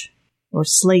bleach, or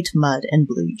slate mud and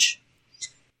bleach.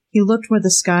 He looked where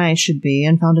the sky should be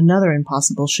and found another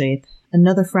impossible shape,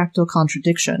 another fractal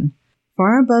contradiction.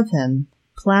 Far above him,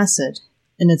 placid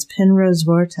in its Penrose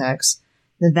vortex,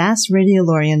 the vast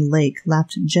Radiolarian lake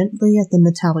lapped gently at the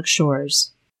metallic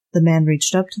shores. The man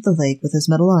reached up to the lake with his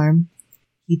metal arm.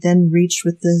 He then reached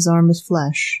with his arm of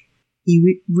flesh.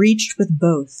 He reached with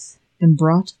both and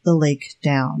brought the lake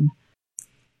down.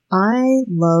 I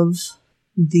love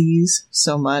these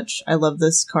so much. I love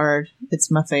this card. It's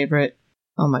my favorite.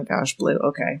 Oh my gosh, blue.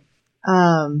 Okay.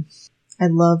 I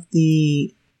love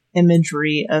the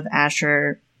imagery of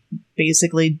Asher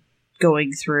basically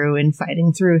going through and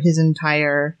fighting through his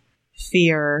entire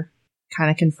fear, kind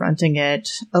of confronting it.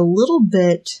 A little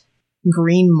bit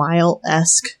Green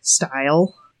Mile-esque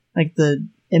style. Like, the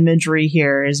imagery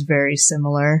here is very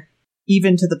similar.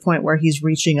 Even to the point where he's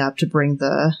reaching up to bring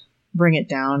it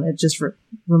down. It just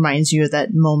reminds you of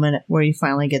that moment where he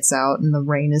finally gets out and the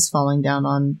rain is falling down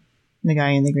on the guy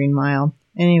in the Green Mile.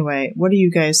 Anyway, what do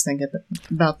you guys think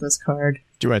about this card?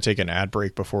 Do you want to take an ad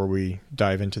break before we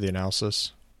dive into the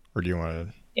analysis? Or do you want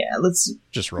to... Yeah, let's...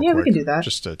 Just real quick. We can do that.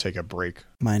 Just to take a break.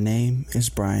 My name is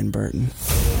Brian Burton.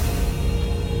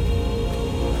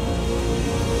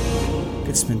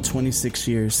 It's been 26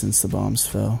 years since the bombs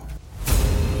fell.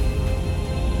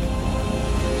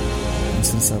 And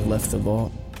since I've left the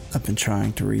vault, I've been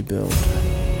trying to rebuild.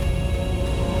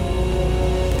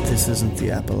 This isn't the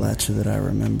Appalachia that I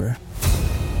remember.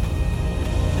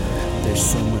 There's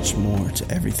so much more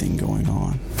to everything going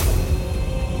on.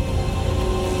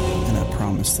 And I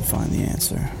promise to find the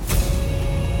answer.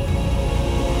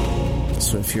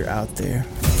 So if you're out there,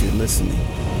 if you're listening,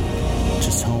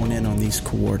 just hone in on these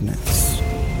coordinates.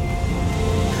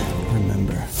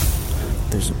 Remember,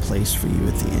 there's a place for you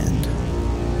at the end.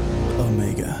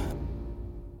 Omega.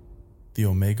 The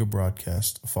Omega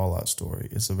Broadcast Fallout Story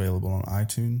is available on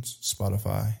iTunes,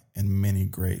 Spotify, and many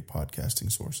great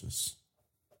podcasting sources.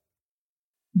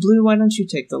 Blue, why don't you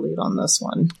take the lead on this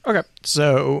one? Okay.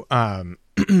 So,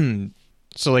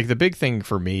 so like the big thing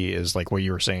for me is like what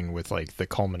you were saying with like the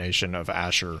culmination of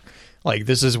Asher. Like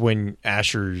this is when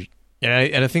Asher,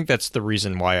 and I think that's the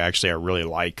reason why actually I really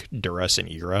like Duress and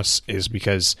Egress, is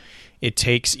because it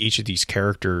takes each of these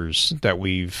characters that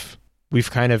we've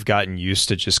kind of gotten used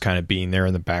to just kind of being there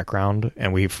in the background,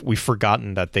 and we've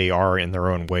forgotten that they are in their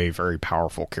own way very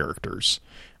powerful characters.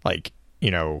 Like,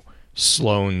 you know,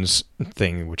 Sloane's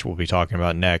thing, which we'll be talking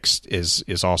about next,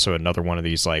 is also another one of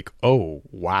these like, oh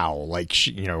wow, like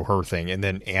she, you know, her thing, and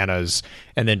then Anna's,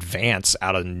 and then Vance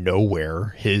out of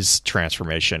nowhere, his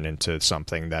transformation into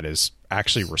something that is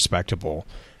actually respectable.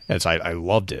 As I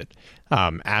loved it.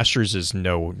 Asher's is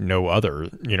no other,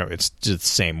 you know, it's just the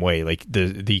same way. Like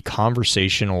the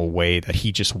conversational way that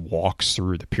he just walks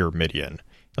through the Pyramidion,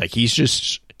 like he's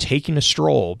just taking a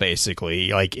stroll,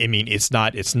 basically. Like, I mean, it's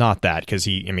not that, because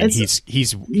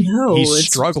he's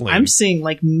struggling. I'm seeing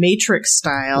like Matrix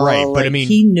style, right? Like, but I mean,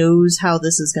 he knows how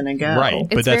this is going to go, right?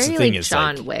 But it's that's very the thing, like is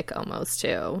John like, Wick almost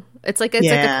too. It's like a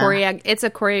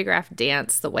choreographed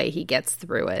dance. The way he gets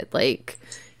through it, like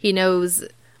he knows.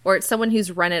 Or it's someone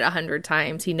who's run it 100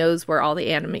 times. He knows where all the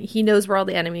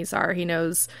enemies are. He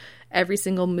knows every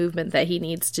single movement that he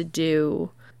needs to do,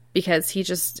 because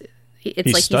it's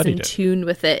like he's in tune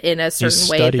with it in a certain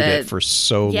way. He's studied it for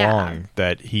so long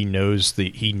that he knows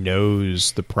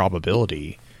the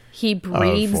probability. He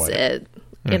breathes it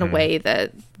in a way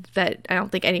that I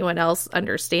don't think anyone else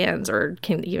understands or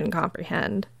can even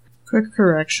comprehend. Quick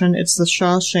correction: it's the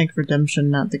Shawshank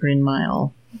Redemption, not the Green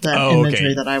Mile. That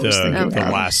imagery that I was thinking of. The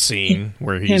last scene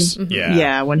where he's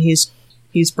when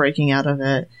he's breaking out of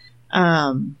it.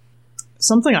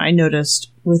 Something I noticed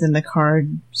within the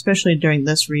card, especially during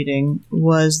this reading,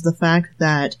 was the fact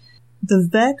that the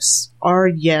Vex are,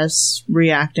 yes,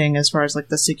 reacting as far as like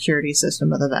the security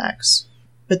system of the Vex,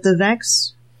 but the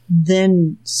Vex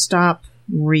then stop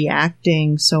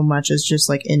reacting so much as just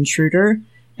like intruder,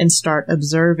 and start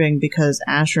observing, because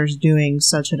Asher's doing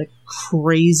such a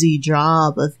crazy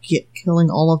job of killing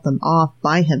all of them off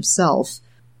by himself.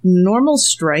 Normal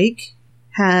Strike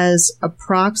has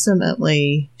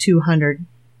approximately 200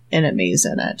 enemies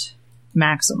in it,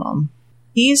 maximum.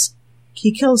 He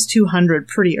kills 200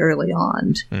 pretty early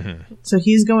on. Mm-hmm. So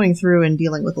he's going through and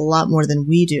dealing with a lot more than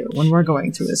we do when we're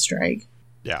going through a strike.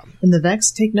 Yeah. And the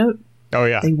Vex take note. Oh,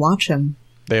 yeah. They watch him.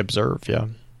 They observe, yeah.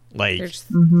 Like, they're just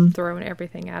throwing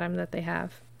everything at him that they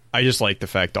have. I just like the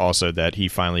fact also that he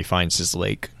finally finds his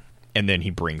lake, and then he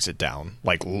brings it down.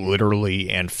 Like, literally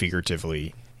and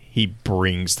figuratively, he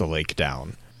brings the lake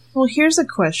down. Well, here's a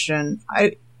question.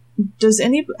 Has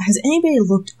anybody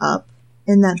looked up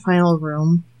in that final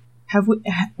room?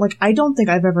 I don't think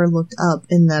I've ever looked up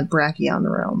in that Brachion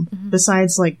room. Mm-hmm.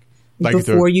 Besides, like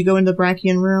before you go into the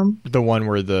Brachion room? The one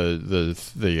where the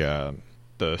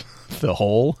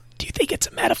hole? Do you think it's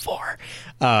a metaphor?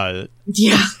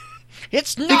 Yeah.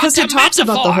 It's not because it talks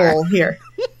metaphor. About the hole here.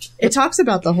 It talks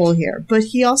about the hole here, but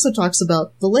he also talks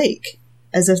about the lake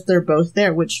as if they're both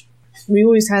there, which we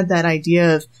always had that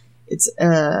idea of it's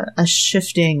a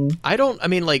shifting. I don't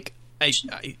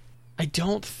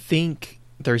think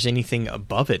there's anything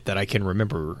above it that I can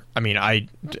remember. I mean,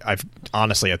 I've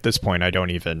honestly at this point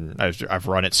I've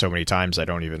run it so many times I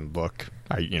don't even look.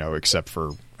 Except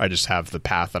for I just have the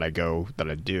path that I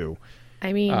do.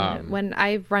 I mean, when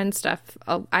I run stuff,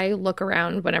 I look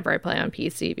around whenever I play on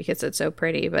PC because it's so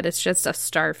pretty, but it's just a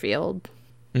star field.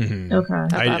 Mm-hmm.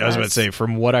 Okay. I was about to say,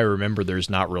 from what I remember, there's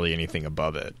not really anything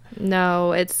above it.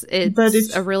 No, it's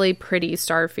a really pretty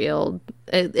star field.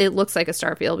 It looks like a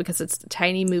star field because it's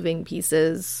tiny moving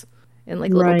pieces and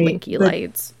like little blinky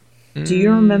lights. Do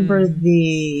you remember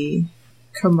the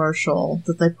commercial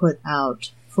that they put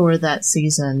out for that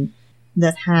season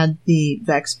that had the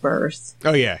Vex birth?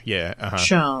 Oh, yeah.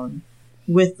 Shown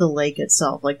with the lake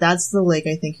itself. Like, that's the lake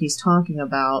I think he's talking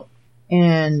about.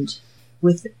 And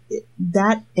with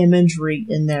that imagery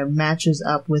in there matches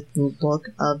up with the look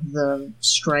of the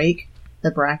strike,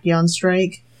 the Brachion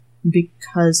strike,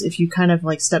 because if you kind of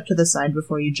like step to the side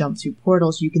before you jump through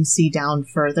portals, you can see down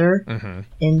further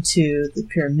into the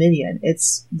Pyramidion.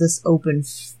 It's this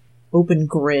open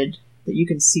grid that you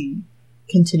can see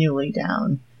continually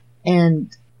down.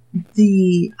 And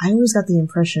I always got the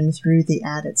impression through the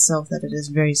ad itself that it is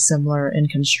very similar in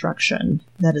construction.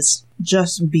 That is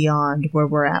just beyond where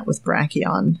we're at with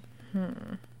Brachion.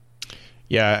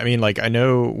 Yeah, I mean, like, I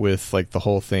know with, like, the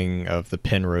whole thing of the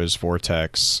Penrose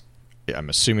Vortex, I'm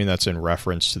assuming that's in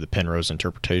reference to the Penrose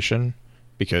interpretation,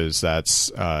 because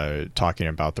that's talking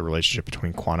about the relationship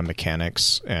between quantum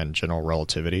mechanics and general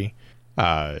relativity.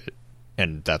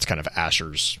 And that's kind of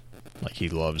Asher's, like, he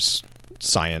loves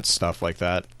science stuff like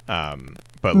that.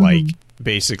 But like,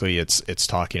 basically it's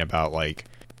talking about like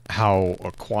how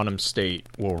a quantum state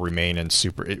will remain in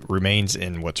it remains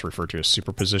in what's referred to as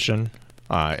superposition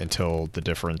until the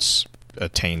difference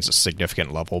attains a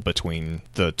significant level between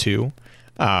the two.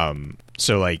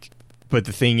 So like, but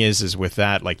the thing is with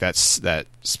that, like, that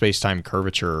space-time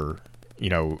curvature, you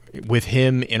know, with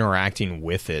him interacting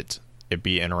with it, it'd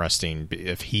be interesting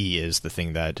if he is the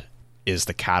thing that is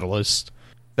the catalyst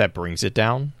that brings it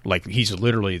down. Like, he's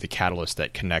literally the catalyst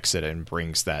that connects it and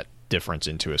brings that difference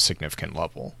into a significant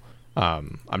level.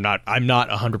 I'm not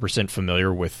 100%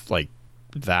 familiar with like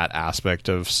that aspect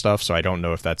of stuff, so I don't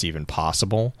know if that's even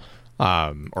possible,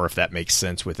 or if that makes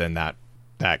sense within that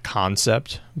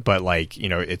concept. But like, you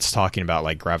know, it's talking about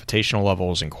like gravitational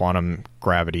levels and quantum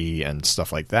gravity and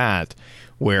stuff like that,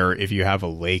 where if you have a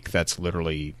lake that's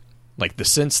literally like, the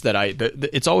sense that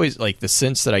it's always like the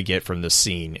sense that I get from this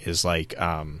scene is like,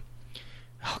 oh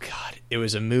God, it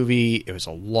was a movie. It was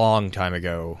a long time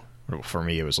ago. For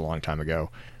me, it was a long time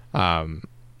ago.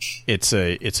 It's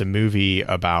a movie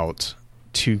about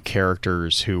two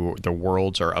characters who the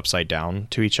worlds are upside down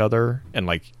to each other, and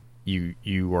like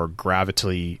you are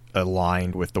gravitationally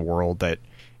aligned with the world. That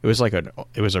it was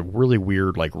a really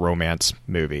weird like romance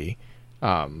movie,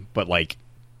 but like,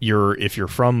 if you're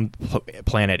from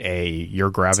planet A,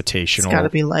 you're gravitational. It's got to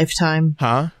be Lifetime.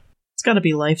 Huh? It's got to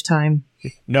be Lifetime.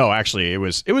 No, actually, it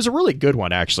was a really good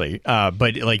one, actually.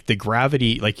 But like the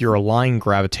gravity, like you're aligned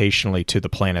gravitationally to the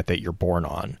planet that you're born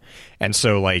on, and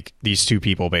so like these two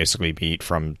people basically meet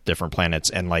from different planets,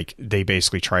 and like they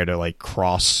basically try to like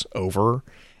cross over.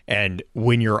 And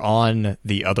when you're on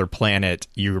the other planet,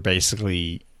 you're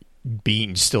basically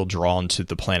being still drawn to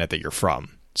the planet that you're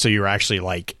from. So you're actually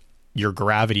like, your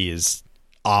gravity is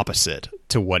opposite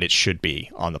to what it should be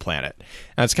on the planet. And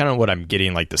that's kind of what I'm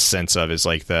getting like the sense of, is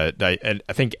like I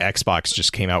think Xbox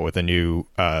just came out with a new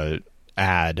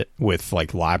ad with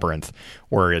like Labyrinth,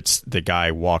 where it's the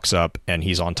guy walks up and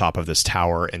he's on top of this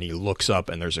tower, and he looks up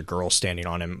and there's a girl standing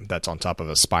on him that's on top of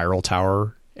a spiral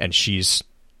tower, and she's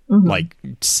like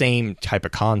same type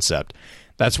of concept.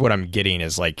 That's what I'm getting,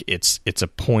 is like it's a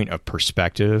point of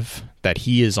perspective that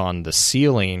he is on the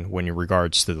ceiling when in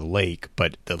regards to the lake,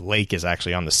 but the lake is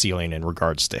actually on the ceiling in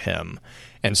regards to him.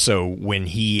 And so when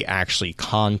he actually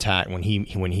when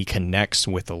he connects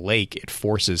with the lake, it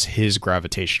forces his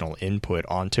gravitational input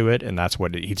onto it, and that's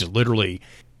what he's literally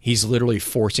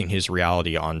forcing his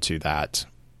reality onto that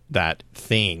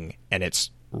thing, and it's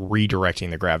redirecting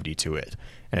the gravity to it,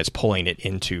 and it's pulling it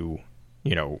into,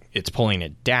 you know, it's pulling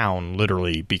it down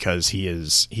literally because he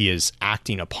is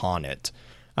acting upon it.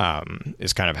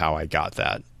 Is kind of how I got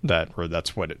or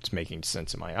that's what it's making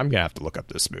sense in my. I'm gonna have to look up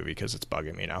this movie because it's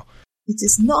bugging me now. It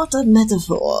is not a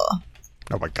metaphor.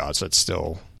 Oh my God, so it's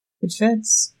still. It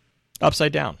fits.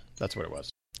 Upside Down. That's what it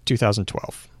was.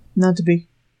 2012. Not to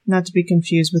be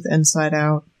confused with Inside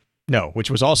Out. No, which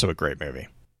was also a great movie.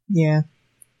 Yeah.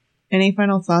 Any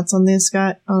final thoughts on this,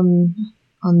 Scott?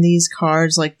 On these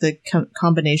cards, like the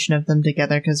combination of them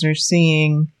together, because we're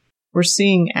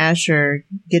seeing Asher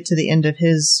get to the end of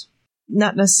his,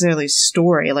 not necessarily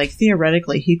story, like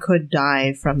theoretically he could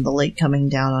die from the lake coming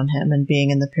down on him and being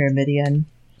in the Pyramidion.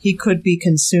 He could be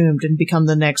consumed and become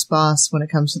the next boss when it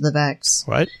comes to the Vex.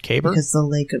 What? Kabir? Because the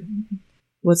lake of...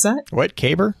 What's that? What?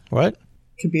 Kabir? What?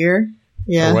 Kabir?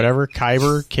 Yeah. Or whatever.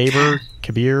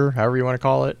 Kabir, however you want to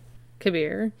call it.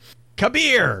 Kabir.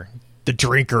 Kabir! The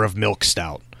drinker of milk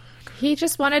stout. He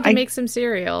just wanted to make some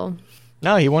cereal.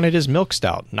 No, he wanted his milk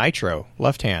stout. Nitro.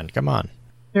 Left hand. Come on.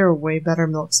 There are way better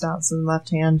milk stouts than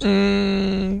left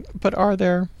hand. But are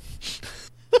there?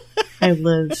 I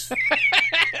live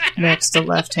next to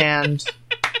left hand.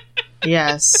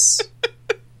 Yes.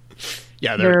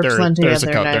 Yeah, there are plenty there's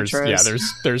other nitros.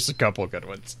 There's a couple good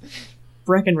ones.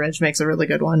 Breckenridge makes a really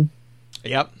good one.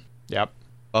 Yep.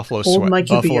 Buffalo Old Sweat. Mike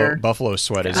Kabir. Buffalo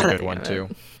Sweat is a good one too.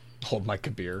 Old Mike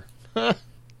Kabir. I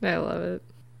love it.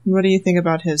 What do you think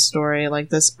about his story? Like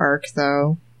this arc,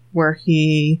 though, where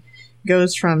he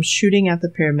goes from shooting at the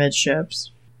pyramid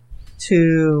ships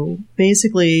to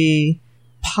basically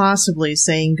possibly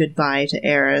saying goodbye to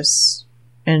Eris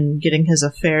and getting his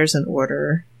affairs in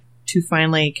order, to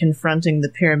finally confronting the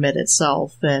pyramid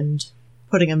itself and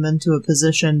putting him into a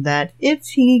position that if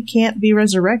he can't be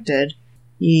resurrected,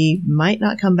 he might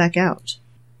not come back out.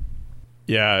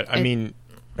 Yeah, I mean...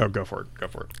 Oh, go for it.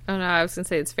 Oh, no, I was going to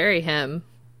say it's very him.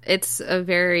 It's a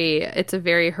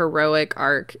very heroic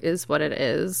arc is what it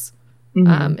is.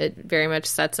 Mm-hmm. It very much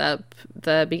sets up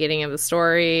the beginning of the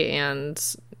story and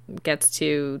gets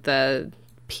to the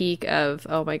peak of,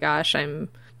 oh my gosh, I'm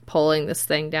pulling this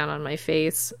thing down on my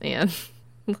face, and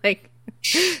like,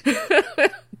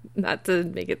 not to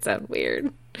make it sound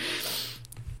weird,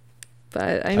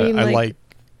 but I mean,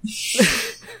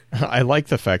 I like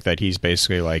the fact that he's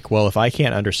basically like, well, if I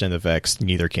can't understand the Vex,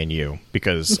 neither can you,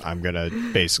 because I'm gonna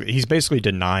he's basically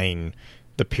denying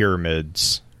the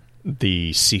pyramids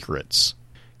the secrets,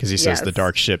 because he says the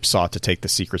dark ship sought to take the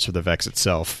secrets of the Vex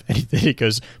itself, and then he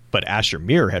goes, but Asher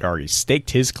Mir had already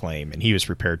staked his claim and he was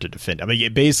prepared to defend. I mean,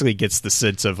 it basically gets the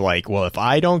sense of like, well, if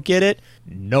I don't get it,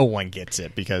 no one gets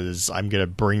it, because I'm gonna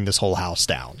bring this whole house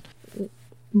down.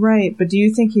 Right, but do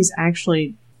you think he's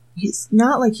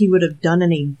not like he would have done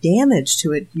any damage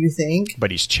to it, do you think? But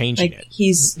he's changing like,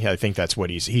 it. Yeah, I think that's what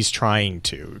he's trying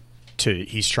to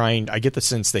I get the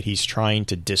sense that he's trying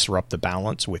to disrupt the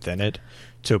balance within it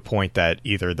to a point that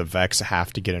either the Vex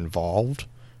have to get involved,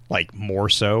 like more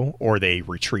so, or they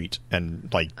retreat and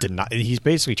like deny. He's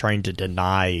basically trying to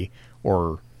deny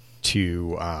or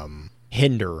to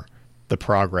hinder the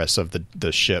progress of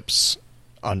the ships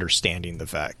understanding the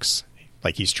Vex.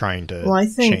 Like he's trying to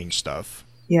change stuff.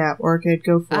 Yeah, Orchid,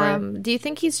 go for it. Do you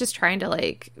think he's just trying to,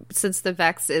 like, since the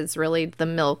Vex is really the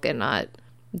milk and not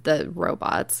the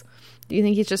robots, do you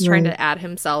think he's just trying to add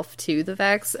himself to the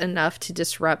Vex enough to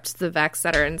disrupt the Vex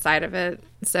that are inside of it?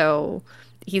 So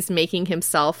he's making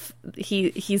himself,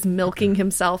 he's milking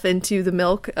himself into the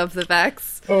milk of the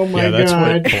Vex. Oh my god. Yeah, that's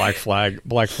what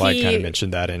Black Flag kind of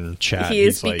mentioned that in chat.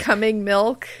 He's becoming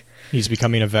milk. He's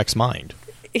becoming a Vex mind.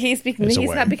 He's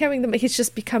not becoming he's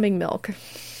just becoming milk.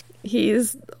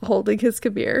 He's holding his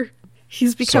Kabir.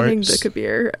 He's becoming the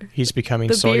Kabir. He's becoming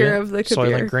the beer of the Kabir.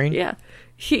 Soylent Green? Yeah.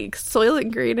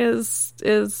 Soylent Green is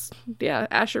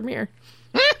Asher Mir.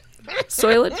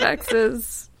 Soylent Vex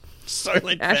is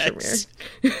Soylent Asher Vex.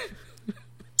 Mir.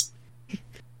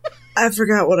 I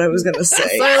forgot what I was going to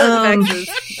say. Soylent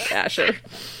Vex is Asher.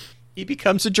 He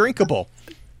becomes a drinkable.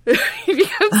 He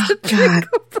becomes a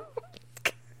drinkable.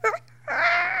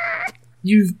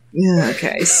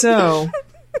 Okay, so...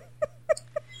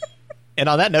 And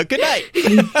on that note, good night.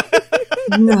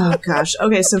 Oh, gosh.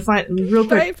 Okay, so real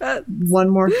quick, one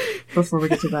more before we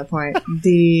get to that point.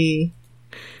 The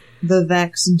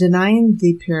Vex, denying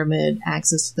the pyramid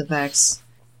access to the Vex,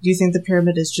 do you think the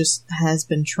pyramid has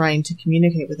been trying to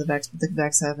communicate with the Vex, but the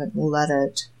Vex haven't let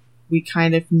it? We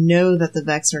kind of know that the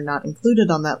Vex are not included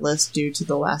on that list due to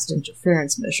the last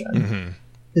interference mission.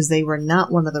 Because they were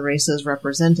not one of the races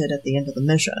represented at the end of the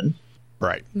mission.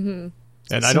 Right. Mm-hmm.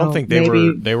 And I don't think they've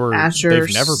never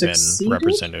been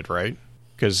represented, right?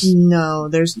 Because no,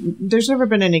 there's never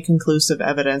been any conclusive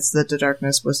evidence that the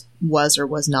Darkness was or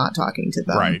was not talking to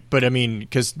them. Right. But I mean,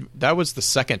 because that was the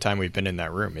second time we've been in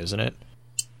that room, isn't it?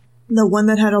 The one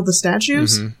that had all the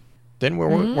statues? Mm-hmm. Then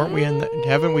weren't we in?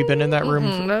 Haven't we been in that room?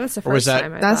 Mm-hmm. That was the first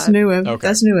time. That's new. Okay.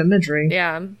 That's new imagery.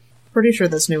 Yeah. Pretty sure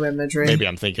that's new imagery. Maybe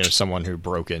I'm thinking of someone who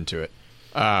broke into it.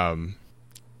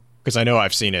 Because I know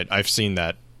I've seen it. I've seen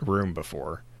that room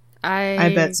before.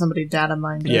 I bet somebody data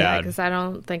mined it. Yeah, because I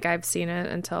don't think I've seen it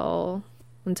until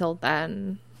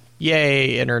then.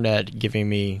 Yay, internet giving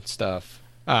me stuff.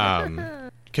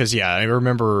 Because I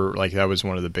remember like that was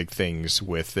one of the big things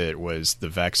with it was the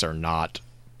Vex are not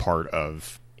part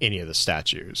of any of the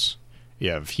statues.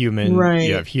 You have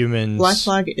humans. Black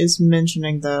Flag is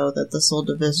mentioning, though, that the Soul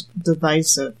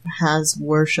Divisive has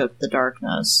worshipped the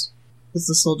Darkness. Because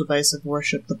the Soul Divisive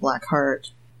worshipped the Black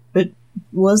Heart. But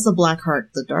Was the Black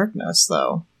Heart the darkness,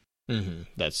 though? Mm-hmm.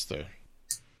 That's the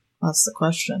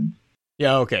question.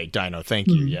 Yeah, okay, Dino, thank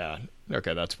you, yeah.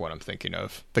 Okay, that's what I'm thinking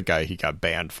of. The guy, he got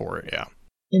banned for it, yeah.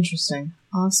 Interesting.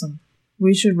 Awesome.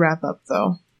 We should wrap up,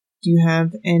 though. Do you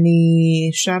have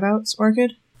any shout-outs,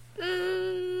 Orchid?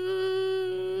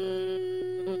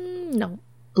 No.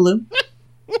 Blue?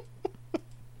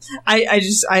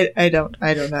 I don't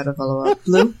know how to follow up.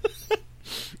 Blue?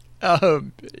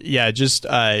 Yeah, just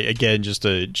again, just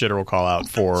a general call out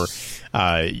for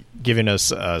giving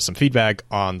us some feedback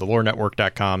on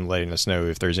thelorenetwork.com, letting us know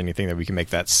if there's anything that we can make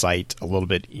that site a little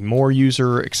bit more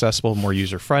user accessible, more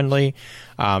user friendly.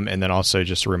 And then also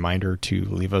just a reminder to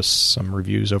leave us some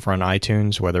reviews over on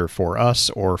iTunes, whether for us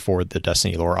or for the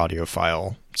Destiny Lore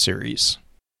audiophile series.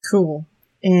 Cool.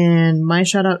 And my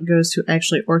shout out goes to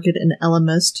actually Orchid and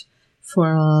Elamist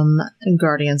from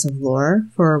Guardians of Lore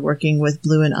for working with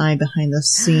Blue and I behind the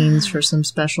scenes for some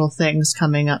special things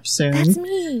coming up soon. That's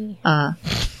me.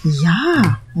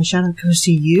 Yeah. My shout out goes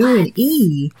to you and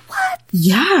E. What?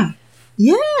 Yeah.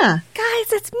 Guys,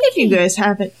 that's me. If you guys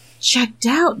haven't checked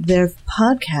out their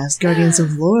podcast, Guardians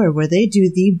of Lore, where they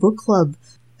do the book club.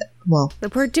 Well,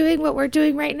 we're doing what we're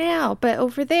doing right now, but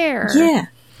over there. Yeah.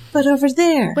 But over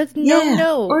there. With no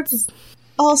notes.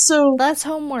 Also, less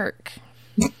homework.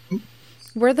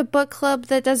 We're the book club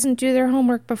that doesn't do their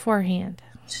homework beforehand.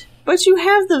 But you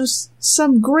have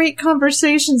some great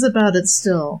conversations about it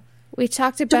still. We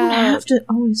talked about don't have to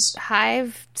always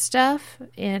hive stuff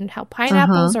and how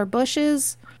pineapples are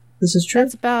bushes. This is true.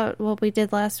 That's about what we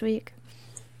did last week.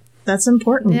 That's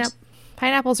important. Yep.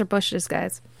 Pineapples are bushes,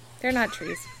 guys. They're not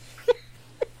trees.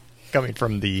 Coming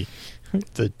from the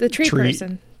tree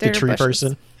person. The tree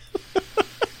bushes. person.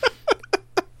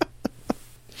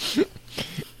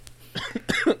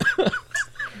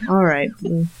 All right.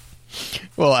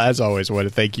 Well, as always, I want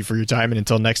to thank you for your time. And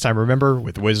until next time, remember,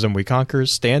 with wisdom we conquer,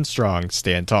 stand strong,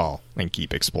 stand tall, and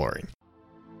keep exploring.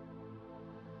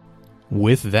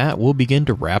 With that, we'll begin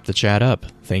to wrap the chat up.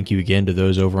 Thank you again to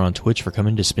those over on Twitch for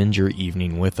coming to spend your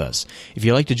evening with us. If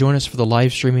you'd like to join us for the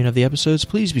live streaming of the episodes,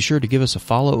 please be sure to give us a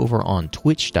follow over on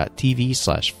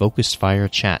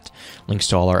twitch.tv/FocusedFireChat. Links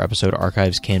to all our episode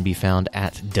archives can be found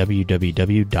at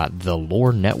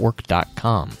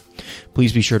www.thelorenetwork.com.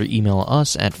 Please be sure to email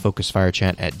us at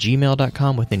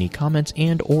focusedfirechat@gmail.com with any comments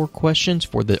and or questions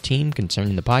for the team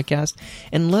concerning the podcast,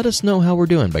 and let us know how we're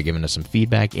doing by giving us some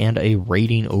feedback and a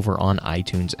rating over on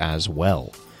iTunes as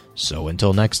well. So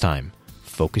until next time,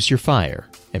 focus your fire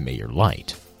and may your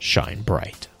light shine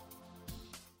bright.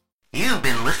 You've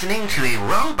been listening to a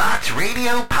Robots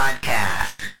Radio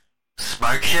podcast.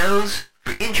 Smart shows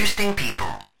for interesting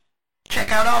people.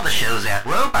 Check out all the shows at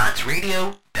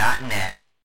robotsradio.net.